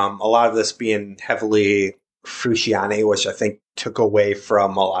 a lot of this being heavily Frusciante, which I think took away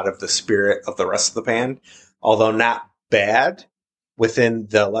from a lot of the spirit of the rest of the band, although not bad within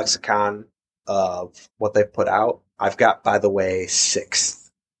the lexicon of what they put out. I've got, by the way, 6th.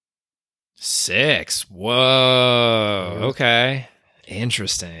 6. Whoa. Okay.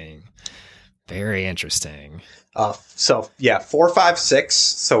 Interesting. Very interesting. So yeah, 4, 5, 6.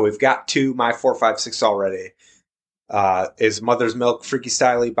 So we've got my 4, 5, 6 already. Is Mother's Milk Freaky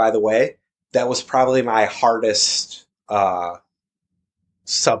Styley, by the way. That was probably my hardest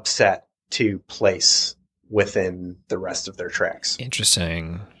subset to place within the rest of their tracks.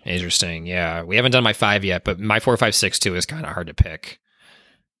 Interesting. Yeah. We haven't done my 5 yet, but my 4, 5, 6 too is kind of hard to pick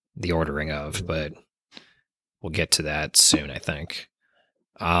the ordering of, but we'll get to that soon, I think.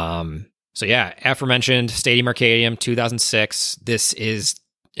 So yeah, aforementioned Stadium Arcadium 2006. This is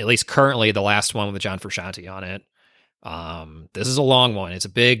at least currently the last one with John Frusciante on it. This is a long one. It's a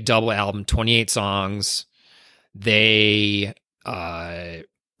big double album, 28 songs. They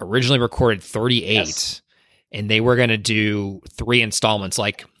originally recorded 38, and they were going to do 3 installments,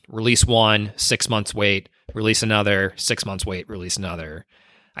 like release 1, 6 months wait, release another, 6 months wait, release another.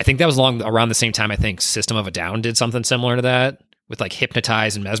 I think that was around the same time I think System of a Down did something similar to that with like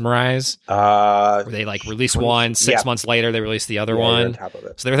Hypnotize and Mesmerize. Where they like release one, 6 months later they release the other one. On top of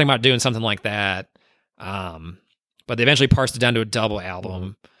it. So they were thinking about doing something like that. But they eventually parsed it down to a double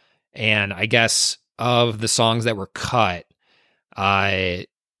album. And I guess of the songs that were cut, 9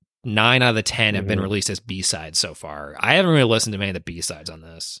 out of the 10 have been released as B-sides so far. I haven't really listened to many of the B-sides on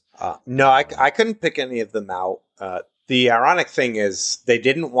this. No, I couldn't pick any of them out. The ironic thing is they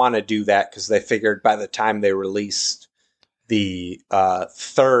didn't want to do that because they figured by the time they released the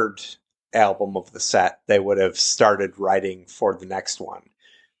third album of the set, they would have started writing for the next one.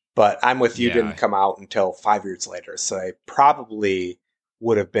 But I'm With You Yeah. didn't come out until 5 years later, so they probably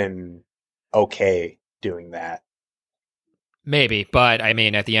would have been okay doing that. Maybe, but I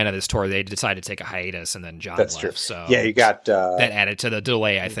mean, at the end of this tour, they decided to take a hiatus, and then John That's left. true. So Yeah, you got that added to the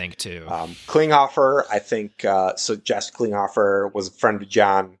delay, I think, too. Klinghoffer. I think so. Jess Klinghoffer was a friend of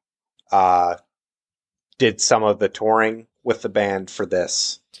John. Did some of the touring with the band for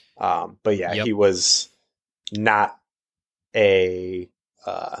this, but yeah, Yep. he was not a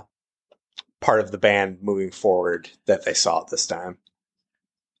part of the band moving forward that they saw at this time.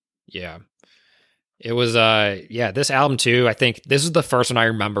 Yeah. It was this album too, I think this is the first one I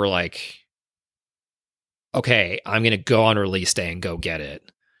remember like, okay, I'm gonna go on release day and go get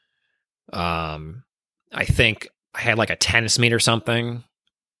it. I think I had like a tennis meet or something.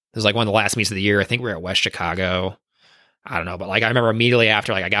 It was like one of the last meets of the year. I think we were at West Chicago. I don't know, but like I remember immediately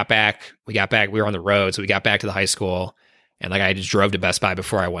after, like we were on the road, so we got back to the high school, and like I just drove to Best Buy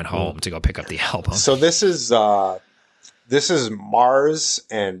before I went home to go pick up the album. So this is Mars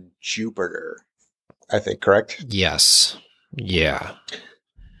and Jupiter, I think, correct? Yes. Yeah.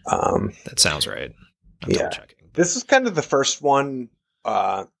 That sounds right. I'm Yeah. double checking. This is kind of the first one.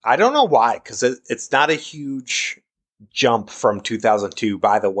 I don't know why, because it's not a huge jump from 2002,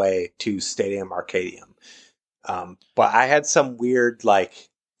 by the way, to Stadium Arcadium. But I had some weird, like,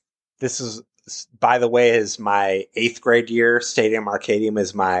 this is, by the way, is my 8th grade year. Stadium Arcadium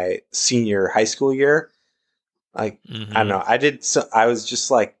is my senior high school year. Like, Mhm. I don't know. I was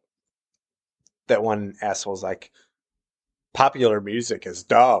just like, that one asshole was like, popular music is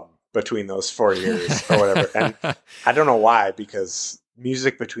dumb between those 4 years or whatever. And I don't know why, because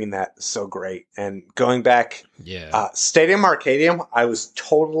music between that is so great. And going back, Yeah. Stadium Arcadium, I was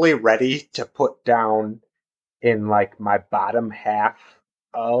totally ready to put down in like my bottom half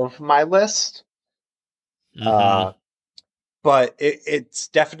of my list. Mhm. But it's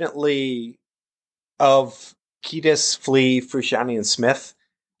definitely of Kiedis, Flea, Frusciante, and Smith.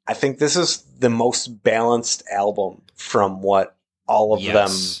 I think this is the most balanced album from what all of them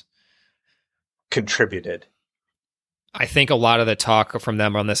Yes. contributed. I think a lot of the talk from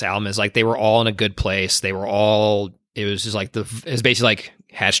them on this album is like they were all in a good place. It was just like it was basically like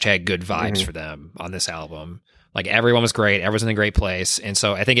hashtag good vibes Mhm. for them on this album. Like everyone was great. Everyone's in a great place. And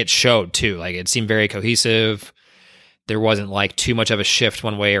so I think it showed too. Like it seemed very cohesive. There wasn't like too much of a shift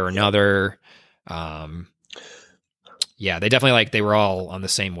one way or another. Yeah, they definitely like they were all on the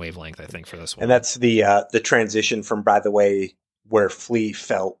same wavelength, I think, for this one. And that's the transition from, by the way, where Flea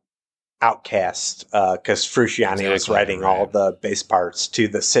felt outcast because Frusciante was Exactly, writing right. all the bass parts, to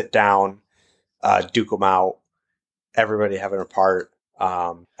the sit down, duke 'em out, everybody having a part.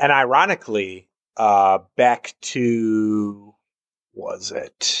 And ironically, back to, was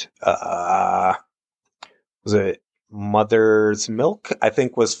it Mother's Milk? I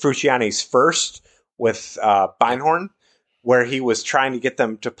think was Frusciante's first with Beinhorn, where he was trying to get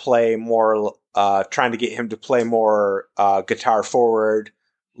them to play more, trying to get him to play more guitar forward,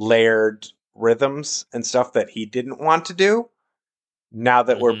 layered rhythms and stuff that he didn't want to do. Now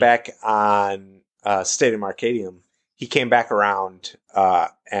that we're Mhm. back on Stadium Arcadium, he came back around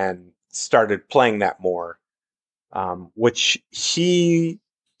and started playing that more, which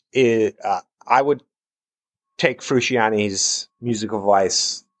I would take Frusciante's musical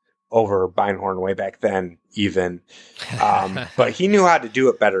voice over Beinhorn way back then, even. But he knew how to do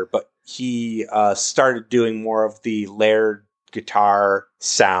it better. But he started doing more of the layered guitar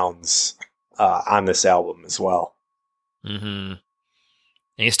sounds on this album as well. Mm-hmm.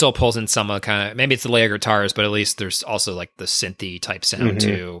 And he still pulls in some kind of, maybe it's the layer guitars, but at least there's also like the synthy type sound Mhm.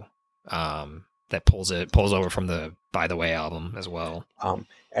 too, that pulls over from the By the Way album as well. And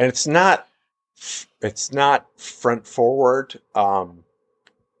it's not front forward,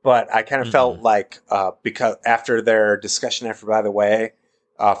 but I kind of felt like because after their discussion after By the Way,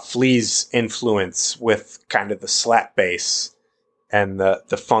 Flea's influence with kind of the slap bass and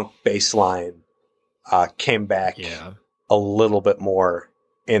the funk bass line came back Yeah, a little bit more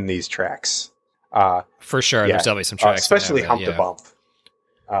in these tracks. for sure. Yeah. There's definitely some tracks, that Especially have Hump that, to yeah.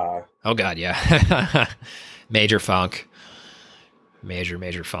 Bump. Oh God, yeah, major funk,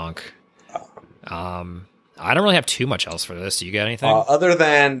 major funk. I don't really have too much else for this. Do you got anything? Other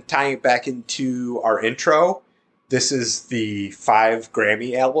than tying it back into our intro, this is the 5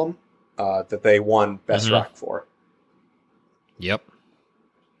 Grammy album that they won Best Mhm. Rock for. Yep,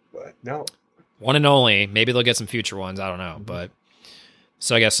 But no. one and only. Maybe they'll get some future ones. I don't know, but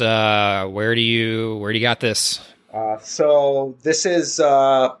so I guess where do you got this? So this is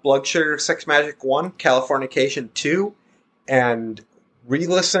Blood Sugar Sex Magic 1, Californication 2, and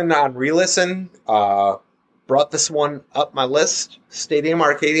re-listen, brought this one up my list. Stadium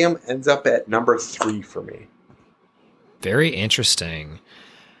Arcadium ends up at number 3 for me. Very interesting.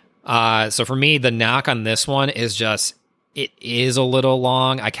 So for me, the knock on this one is just, it is a little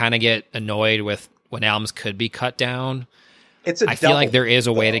long. I kind of get annoyed with when albums could be cut down. I feel like there is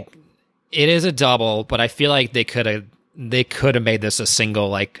a way to, it is a double, but I feel like they could have made this a single,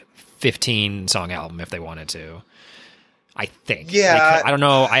 like 15 song album if they wanted to. I think. Yeah. I don't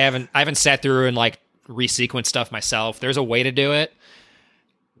know. I haven't sat through and like resequenced stuff myself. There's a way to do it.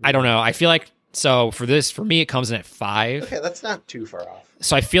 I don't know. I feel like, so for me, it comes in at 5. Okay, that's not too far off.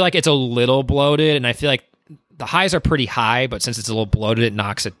 So I feel like it's a little bloated, and I feel like the highs are pretty high, but since it's a little bloated, it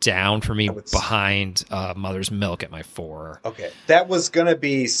knocks it down for me behind Mother's Milk at my 4. Okay, that was going to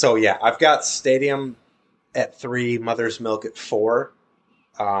be, so yeah, I've got Stadium at 3, Mother's Milk at 4.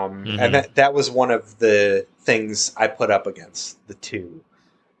 And that was one of the things I put up against the 2.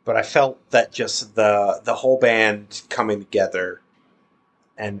 But I felt that just the whole band coming together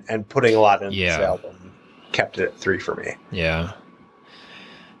and putting a lot into this album kept it at 3 for me. Yeah.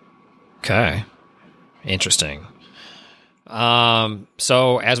 Okay. Interesting.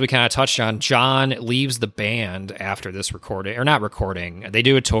 So as we kind of touched on, John leaves the band after this recording, or not recording. They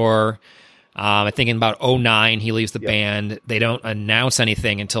do a tour. I think in about 2009, he leaves the band. They don't announce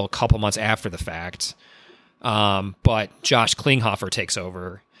anything until a couple months after the fact. But Josh Klinghoffer takes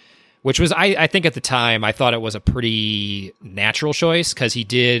over, which was, I think at the time, I thought it was a pretty natural choice because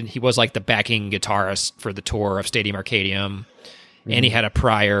he was like the backing guitarist for the tour of Stadium Arcadium. And he had a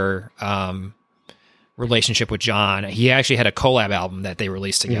prior relationship with John. He actually had a collab album that they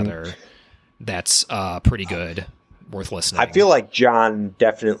released together that's pretty good, worth listening. I feel like John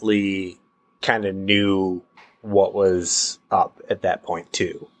definitely kind of knew what was up at that point,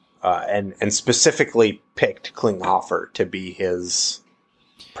 too. And specifically picked Klinghoffer to be his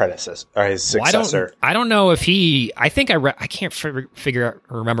predecessor, or his successor. I don't know if I think I can't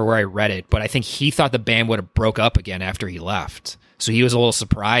remember where I read it, but I think he thought the band would have broke up again after he left. So he was a little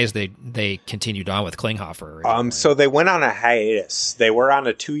surprised they continued on with Klinghoffer. So they went on a hiatus. They were on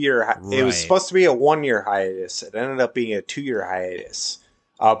a 2-year. It was supposed to be a 1-year hiatus. It ended up being a 2-year hiatus.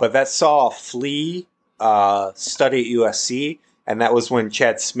 But that saw Flea study at USC, and that was when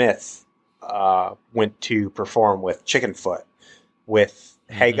Chad Smith went to perform with Chickenfoot with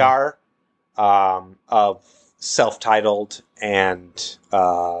Hagar of Self-Titled and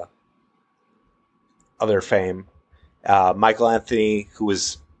other fame. Michael Anthony, who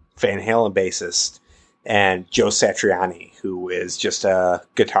was Van Halen bassist, and Joe Satriani, who is just a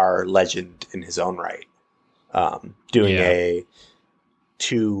guitar legend in his own right, doing a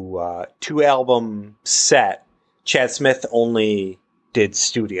two album set. Chad Smith only did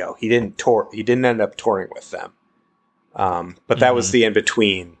studio. He didn't tour. He didn't end up touring with them. But that was the in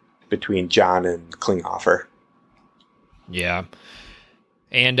between John and Klinghoffer. Yeah.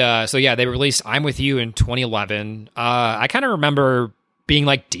 And they released I'm With You in 2011. I kind of remember being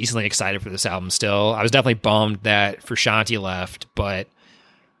like decently excited for this album still. I was definitely bummed that Frusciante left, but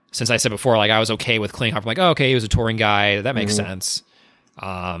since I said before, like I was okay with Klinghoffer, I'm like, oh, okay, he was a touring guy. That makes sense. So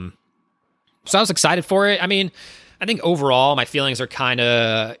I was excited for it. I mean, I think overall my feelings are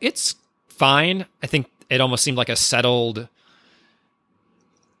it's fine. I think it almost seemed like a settled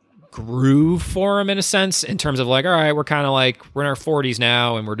groove for him in a sense, in terms of like, all right, we're kind of like, we're in our 40s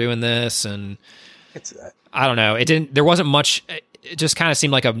now and we're doing this, and I don't know, there wasn't much. It just kind of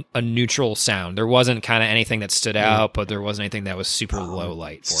seemed like a neutral sound. There wasn't kind of anything that stood out, but there wasn't anything that was super low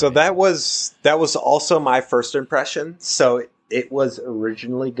light for me. That was also my first impression. So it was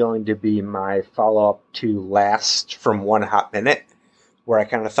originally going to be my follow-up to Last from One Hot Minute, where I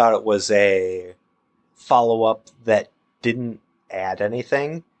kind of thought it was a follow-up that didn't add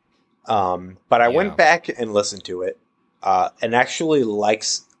anything. But I went back and listened to it, and actually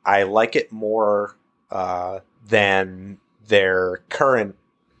I like it more than their current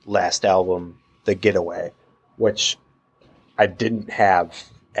last album, The Getaway, which I didn't have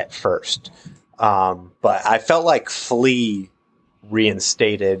at first. But I felt like Flea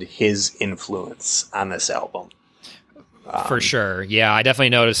reinstated his influence on this album. For sure. Yeah, I definitely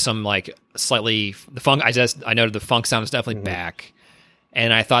noticed some like slightly the funk. I noted the funk sound is definitely back.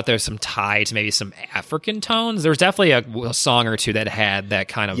 And I thought there's some tie to maybe some African tones. There's definitely a song or two that had that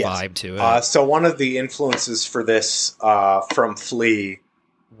kind of vibe to it. So one of the influences for this from Flea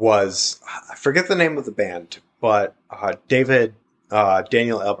was, I forget the name of the band, but Daniel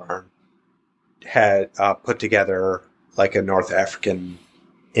Elbarn had put together like a North African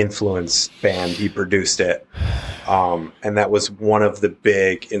influenced band. He produced it. And that was one of the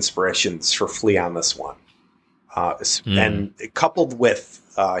big inspirations for Flea on this one. And coupled with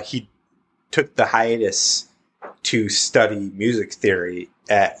he took the hiatus to study music theory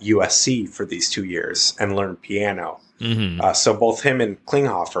at USC for these 2 years and learned piano. So both him and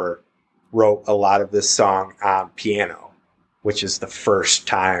Klinghoffer wrote a lot of this song on piano, which is the first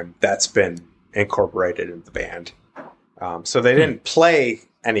time that's been incorporated in the band. So they didn't play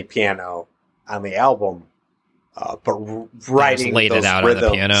any piano on the album, but writing laid those it out on the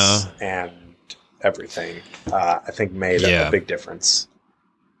rhythms piano. and everything, I think made a big difference.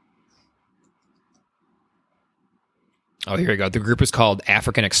 Oh, here we go. The group is called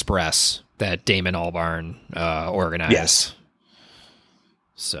African Express that Damon Albarn organized. Yes.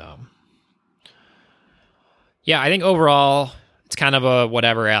 So, yeah, I think overall it's kind of a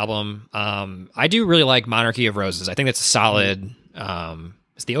whatever album. I do really like Monarchy of Roses. I think that's a solid.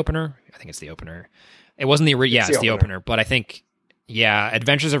 It's the opener. I think it's the opener. It wasn't the it's the opener. But I think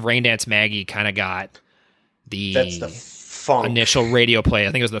Adventures of Rain Dance Maggie kind of got that's the funk initial radio play.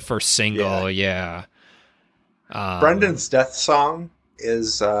 I think it was the first single. Yeah. Brendan's Death Song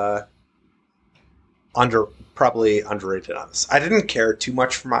is probably underrated on this. I didn't care too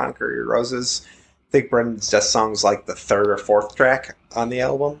much for Monarchy of Roses. I think Brendan's Death Song is like the third or fourth track on the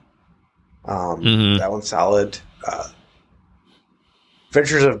album. That one's solid.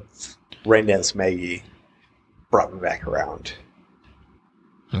 Adventures of Rain Dance Maggie brought me back around.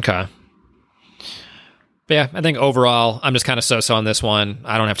 Okay. But yeah, I think overall, I'm just kind of so-so on this one.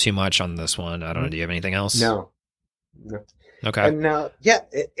 I don't have too much on this one. I don't know. Do you have anything else? No. Okay. And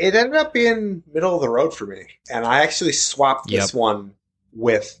it ended up being middle of the road for me. And I actually swapped this one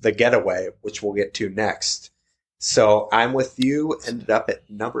with The Getaway, which we'll get to next. So I'm With You ended up at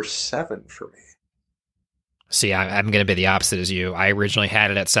number 7 for me. See, I'm going to be the opposite as you. I originally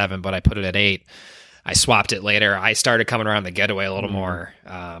had it at 7, but I put it at 8. I swapped it later. I started coming around The Getaway a little more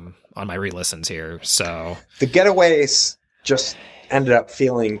on my re-listens here. So The Getaways just ended up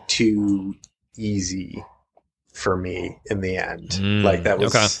feeling too easy for me in the end. Like that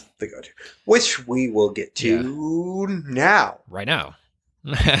was the go-to, which we will get to now. Right now.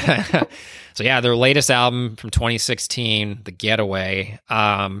 So yeah, their latest album from 2016, The Getaway.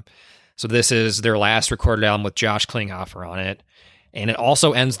 So this is their last recorded album with Josh Klinghoffer on it. And it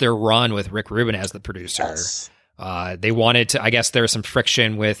also ends their run with Rick Rubin as the producer. Yes. They wanted to, I guess there was some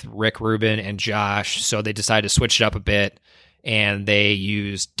friction with Rick Rubin and Josh, so they decided to switch it up a bit, and they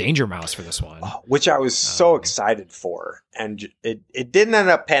used Danger Mouse for this one. Which I was so excited for, and it didn't end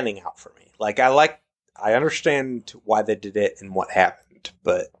up panning out for me. Like, I understand why they did it and what happened,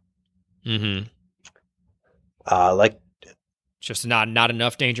 but just not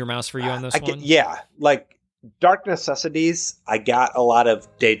enough Danger Mouse for you on this one? Like Dark Necessities, I got a lot of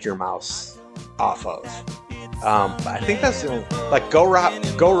Danger Mouse off of. But I think that's the only, like Go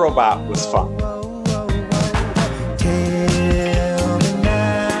Robot was fun.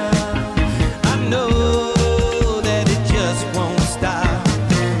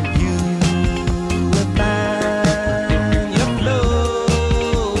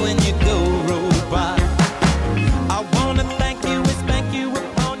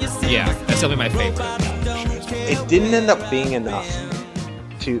 Definitely my favorite. It didn't end up being enough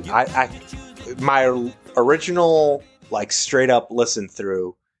to my original like straight up listen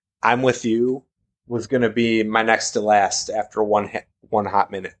through. I'm With You was going to be my next to last after one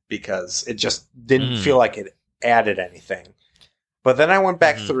hot minute because it just didn't feel like it added anything. But then I went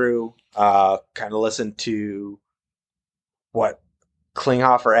back through, kind of listened to what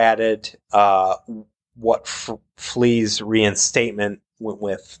Klinghoffer added, what Flea's reinstatement went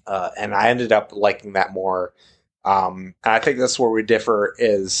with, and I ended up liking that more. And I think that's where we differ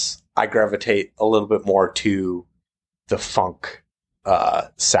is I gravitate a little bit more to the funk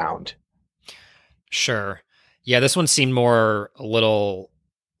sound. Sure. Yeah, this one seemed more a little,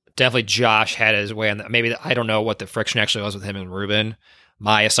 definitely Josh had his way on that. Maybe, I don't know what the friction actually was with him and Rubin.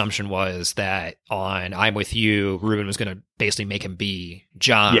 My assumption was that on I'm With You, Rubin was going to basically make him be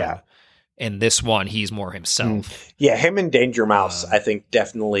John. Yeah. And this one, he's more himself. Yeah, him and Danger Mouse, I think,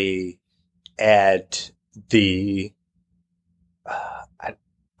 definitely add the... I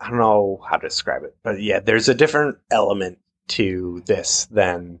don't know how to describe it, but yeah, there's a different element to this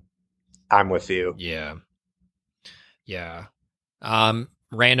than I'm With You. Yeah. Yeah.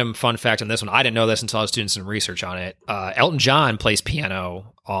 Random fun fact on this one. I didn't know this until I was doing some research on it. Elton John plays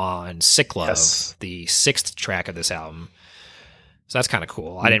piano on Sick Love, the 6th track of this album. So that's kind of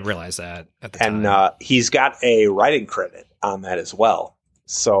cool. I didn't realize that at the time. And he's got a writing credit on that as well.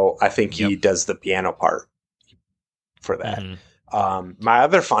 So I think he does the piano part for that. My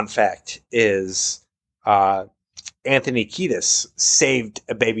other fun fact is Anthony Kiedis saved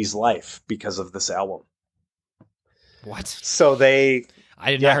a baby's life because of this album. What? So they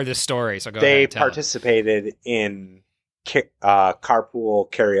I did Yeah. not hear this story, so go they ahead. Tell it. participated in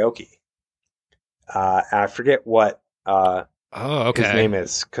carpool karaoke. And I forget what Oh, okay. his name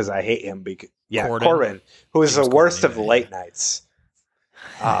is because I hate him. Corbin. Corbin, who is James the worst Corbin, of the yeah, late yeah. nights.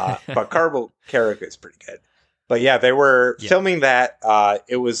 But carpool karaoke is pretty good. But yeah, they were Yeah. filming that.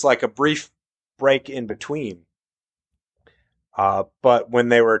 It was like a brief break in between. But when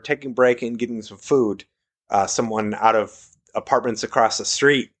they were taking a break and getting some food, someone out of apartments across the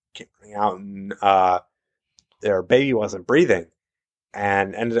street came running out, and their baby wasn't breathing,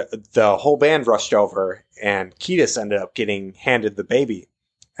 and the whole band rushed over, and Kiedis ended up getting handed the baby,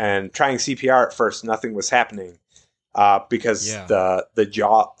 and trying CPR at first, nothing was happening because Yeah.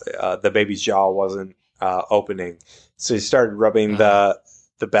 the baby's jaw wasn't opening, so he started rubbing the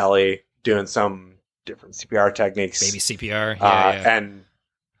belly, doing some different CPR techniques, Baby CPR. Yeah. and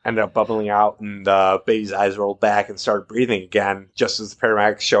ended up bubbling out, and the baby's eyes rolled back and started breathing again just as the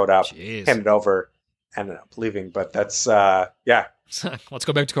paramedics showed up, Jeez. handed over, ended up leaving. But that's yeah, Let's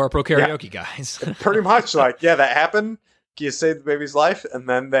go back to Carpool Karaoke, guys. pretty much like that happened. You saved the baby's life, and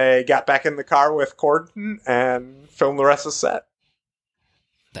then they got back in the car with Corden and filmed the rest of the set.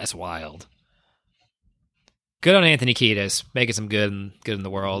 That's wild. Good on Anthony Kiedis, making some good in the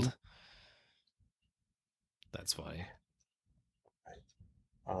world. That's funny.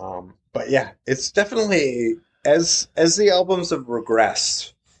 But yeah, it's definitely as the albums have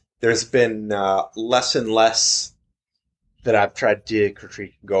regressed, there's been less and less that I've tried to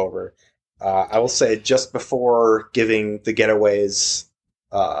critique and go over. I will say just before giving the Getaways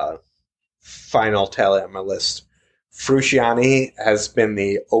final tally on my list, Frusciante has been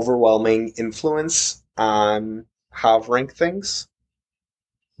the overwhelming influence on how I've ranked things.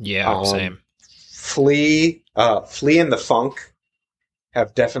 Yeah, same. Flea and the Funk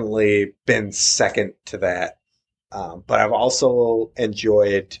have definitely been second to that. But I've also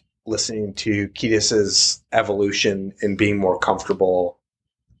enjoyed listening to Kiedis's evolution and being more comfortable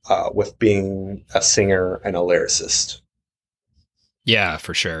with being a singer and a lyricist. Yeah,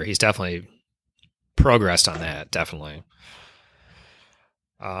 for sure. He's definitely progressed on that, definitely.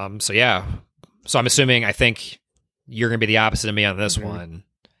 So yeah. So I'm assuming, I think you're going to be the opposite of me on this one.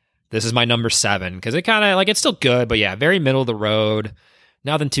 This is my number 7 because it kind of like, it's still good, but yeah, very middle of the road.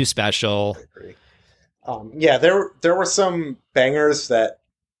 Nothing too special. I agree. Yeah, there were some bangers that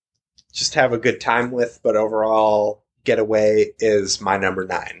just have a good time with, but overall, Getaway is my number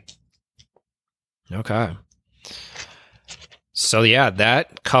 9. Okay. So yeah,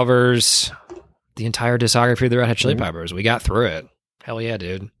 that covers the entire discography of the Red Hot Chili Peppers. We got through it. Hell yeah,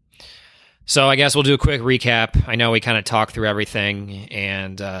 dude. So I guess we'll do a quick recap. I know we kind of talked through everything,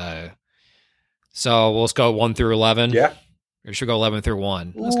 and so we'll just go 1 through 11. Yeah. Or should we go 11 through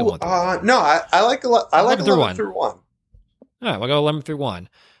 1? Let's go 1 through 1. No, I like 11 through 1. through 1. All right, we'll go 11 through 1.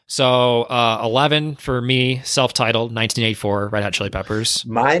 So 11 for me, self-titled, 1984, Red Hot Chili Peppers.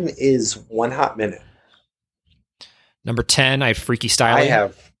 Mine is One Hot Minute. Number 10, I have Freaky Style. I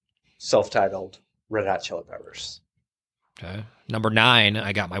have self-titled Red Hot Chili Peppers. Okay. Number 9,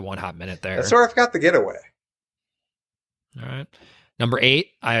 I got my One Hot Minute there. That's where I've got the Getaway. All right. Number 8,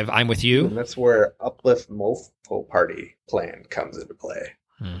 I have I'm With You. And that's where Uplift Mofo Party Plan comes into play.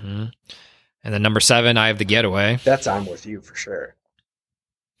 Mm-hmm. And then number 7, I have The Getaway. That's I'm With You for sure.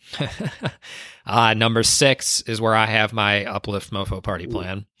 Number 6 is where I have my Uplift Mofo Party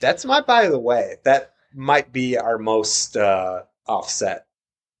Plan. That's my By the Way. That might be our most offset.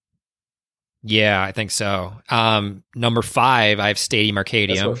 Yeah, I think so. Number 5, I have Stadium That's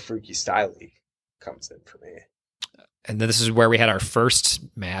Arcadium. where Freaky Style comes in for me. And then this is where we had our first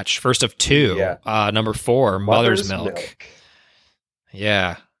match, first of 2. Yeah. Number 4, Mother's Milk.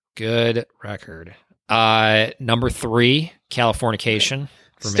 Yeah, good record. Number 3, Californication.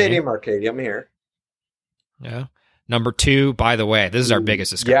 For Stadium Arcadium here. Me. Yeah. Number 2, By the Way. This is our biggest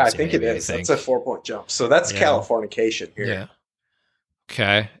discrepancy. Yeah, I think maybe, it is. That's a 4-point jump. So that's Californication here. Yeah.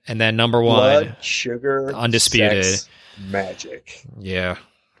 Okay. And then number 1, Blood, Sugar, Undisputed. Sex, Magic. Yeah.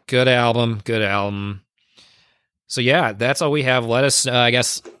 Good album. Good album. So yeah, that's all we have. Let us, I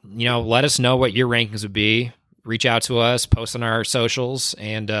guess, let us know what your rankings would be. Reach out to us, post on our socials,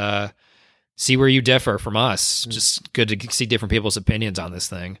 and see where you differ from us. Just good to see different people's opinions on this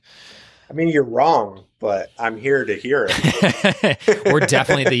thing. I mean, you're wrong, but I'm here to hear it. We're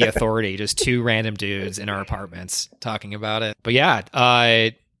definitely the authority. Just 2 random dudes in our apartments talking about it. But yeah,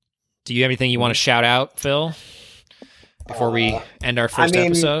 do you have anything you want to shout out, Phil, before we end our first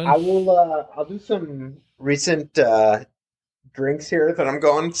episode? I will. I'll do some recent drinks here that I'm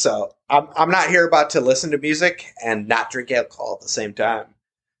going. So I'm not here about to listen to music and not drink alcohol at the same time.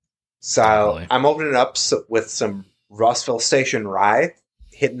 So Definitely. I'm opening up with some Rossville Station Rye,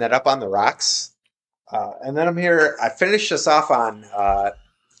 hitting that up on the rocks. And then I'm here. I finished this off on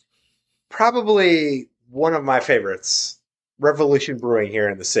probably one of my favorites, Revolution Brewing here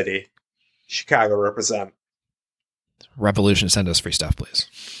in the city. Chicago represent. Revolution, send us free stuff, please.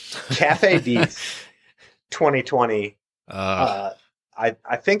 Cafe Deeth 2020. I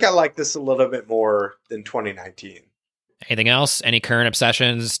think I like this a little bit more than 2019. Anything else? Any current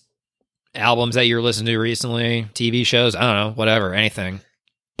obsessions? Albums that you're listening to recently? TV shows? I don't know. Whatever. Anything.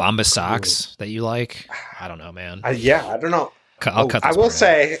 Bombas socks that you like? I don't know, man. I don't know. I'll cut this I will part out.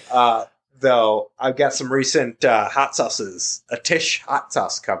 say, though, I've got some recent hot sauces. A Tish Hot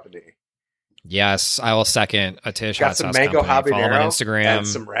Sauce Company. Yes, I will second a Tish Got Hot some Sauce mango Company. Follow them on habanero Instagram. and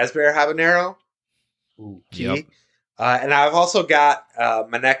some raspberry habanero. Ooh, key. Yep. And I've also got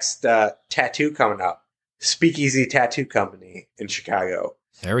my next tattoo coming up. Speakeasy Tattoo Company in Chicago.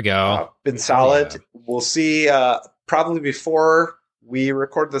 There we go. Been solid. Yeah. We'll see. Probably before we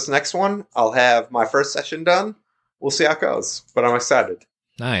record this next one, I'll have my first session done. We'll see how it goes. But I'm excited.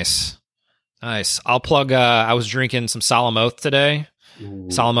 Nice. I'll plug. I was drinking some Solemn Oath today.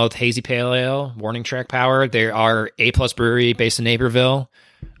 Solemn Oath Hazy Pale Ale, Warning Track Power. They are A+ brewery based in Naperville.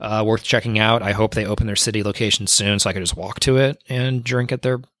 Worth checking out. I hope they open their city location soon so I could just walk to it and drink at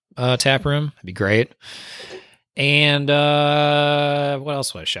their tap room. It'd be great. And what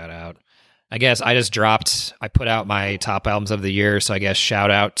else would I shout out? I guess I put out my top albums of the year, so I guess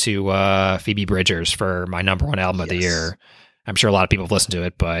shout out to Phoebe Bridgers for my number one album of the year. I'm sure a lot of people have listened to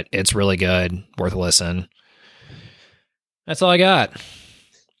it, but it's really good. Worth a listen. That's all I got.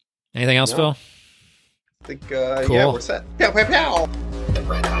 Anything else, Phil? I think, Cool. yeah, we're set. Pow, pow, pow. The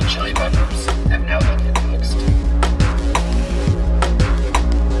Red Hot Chili Peppers have now been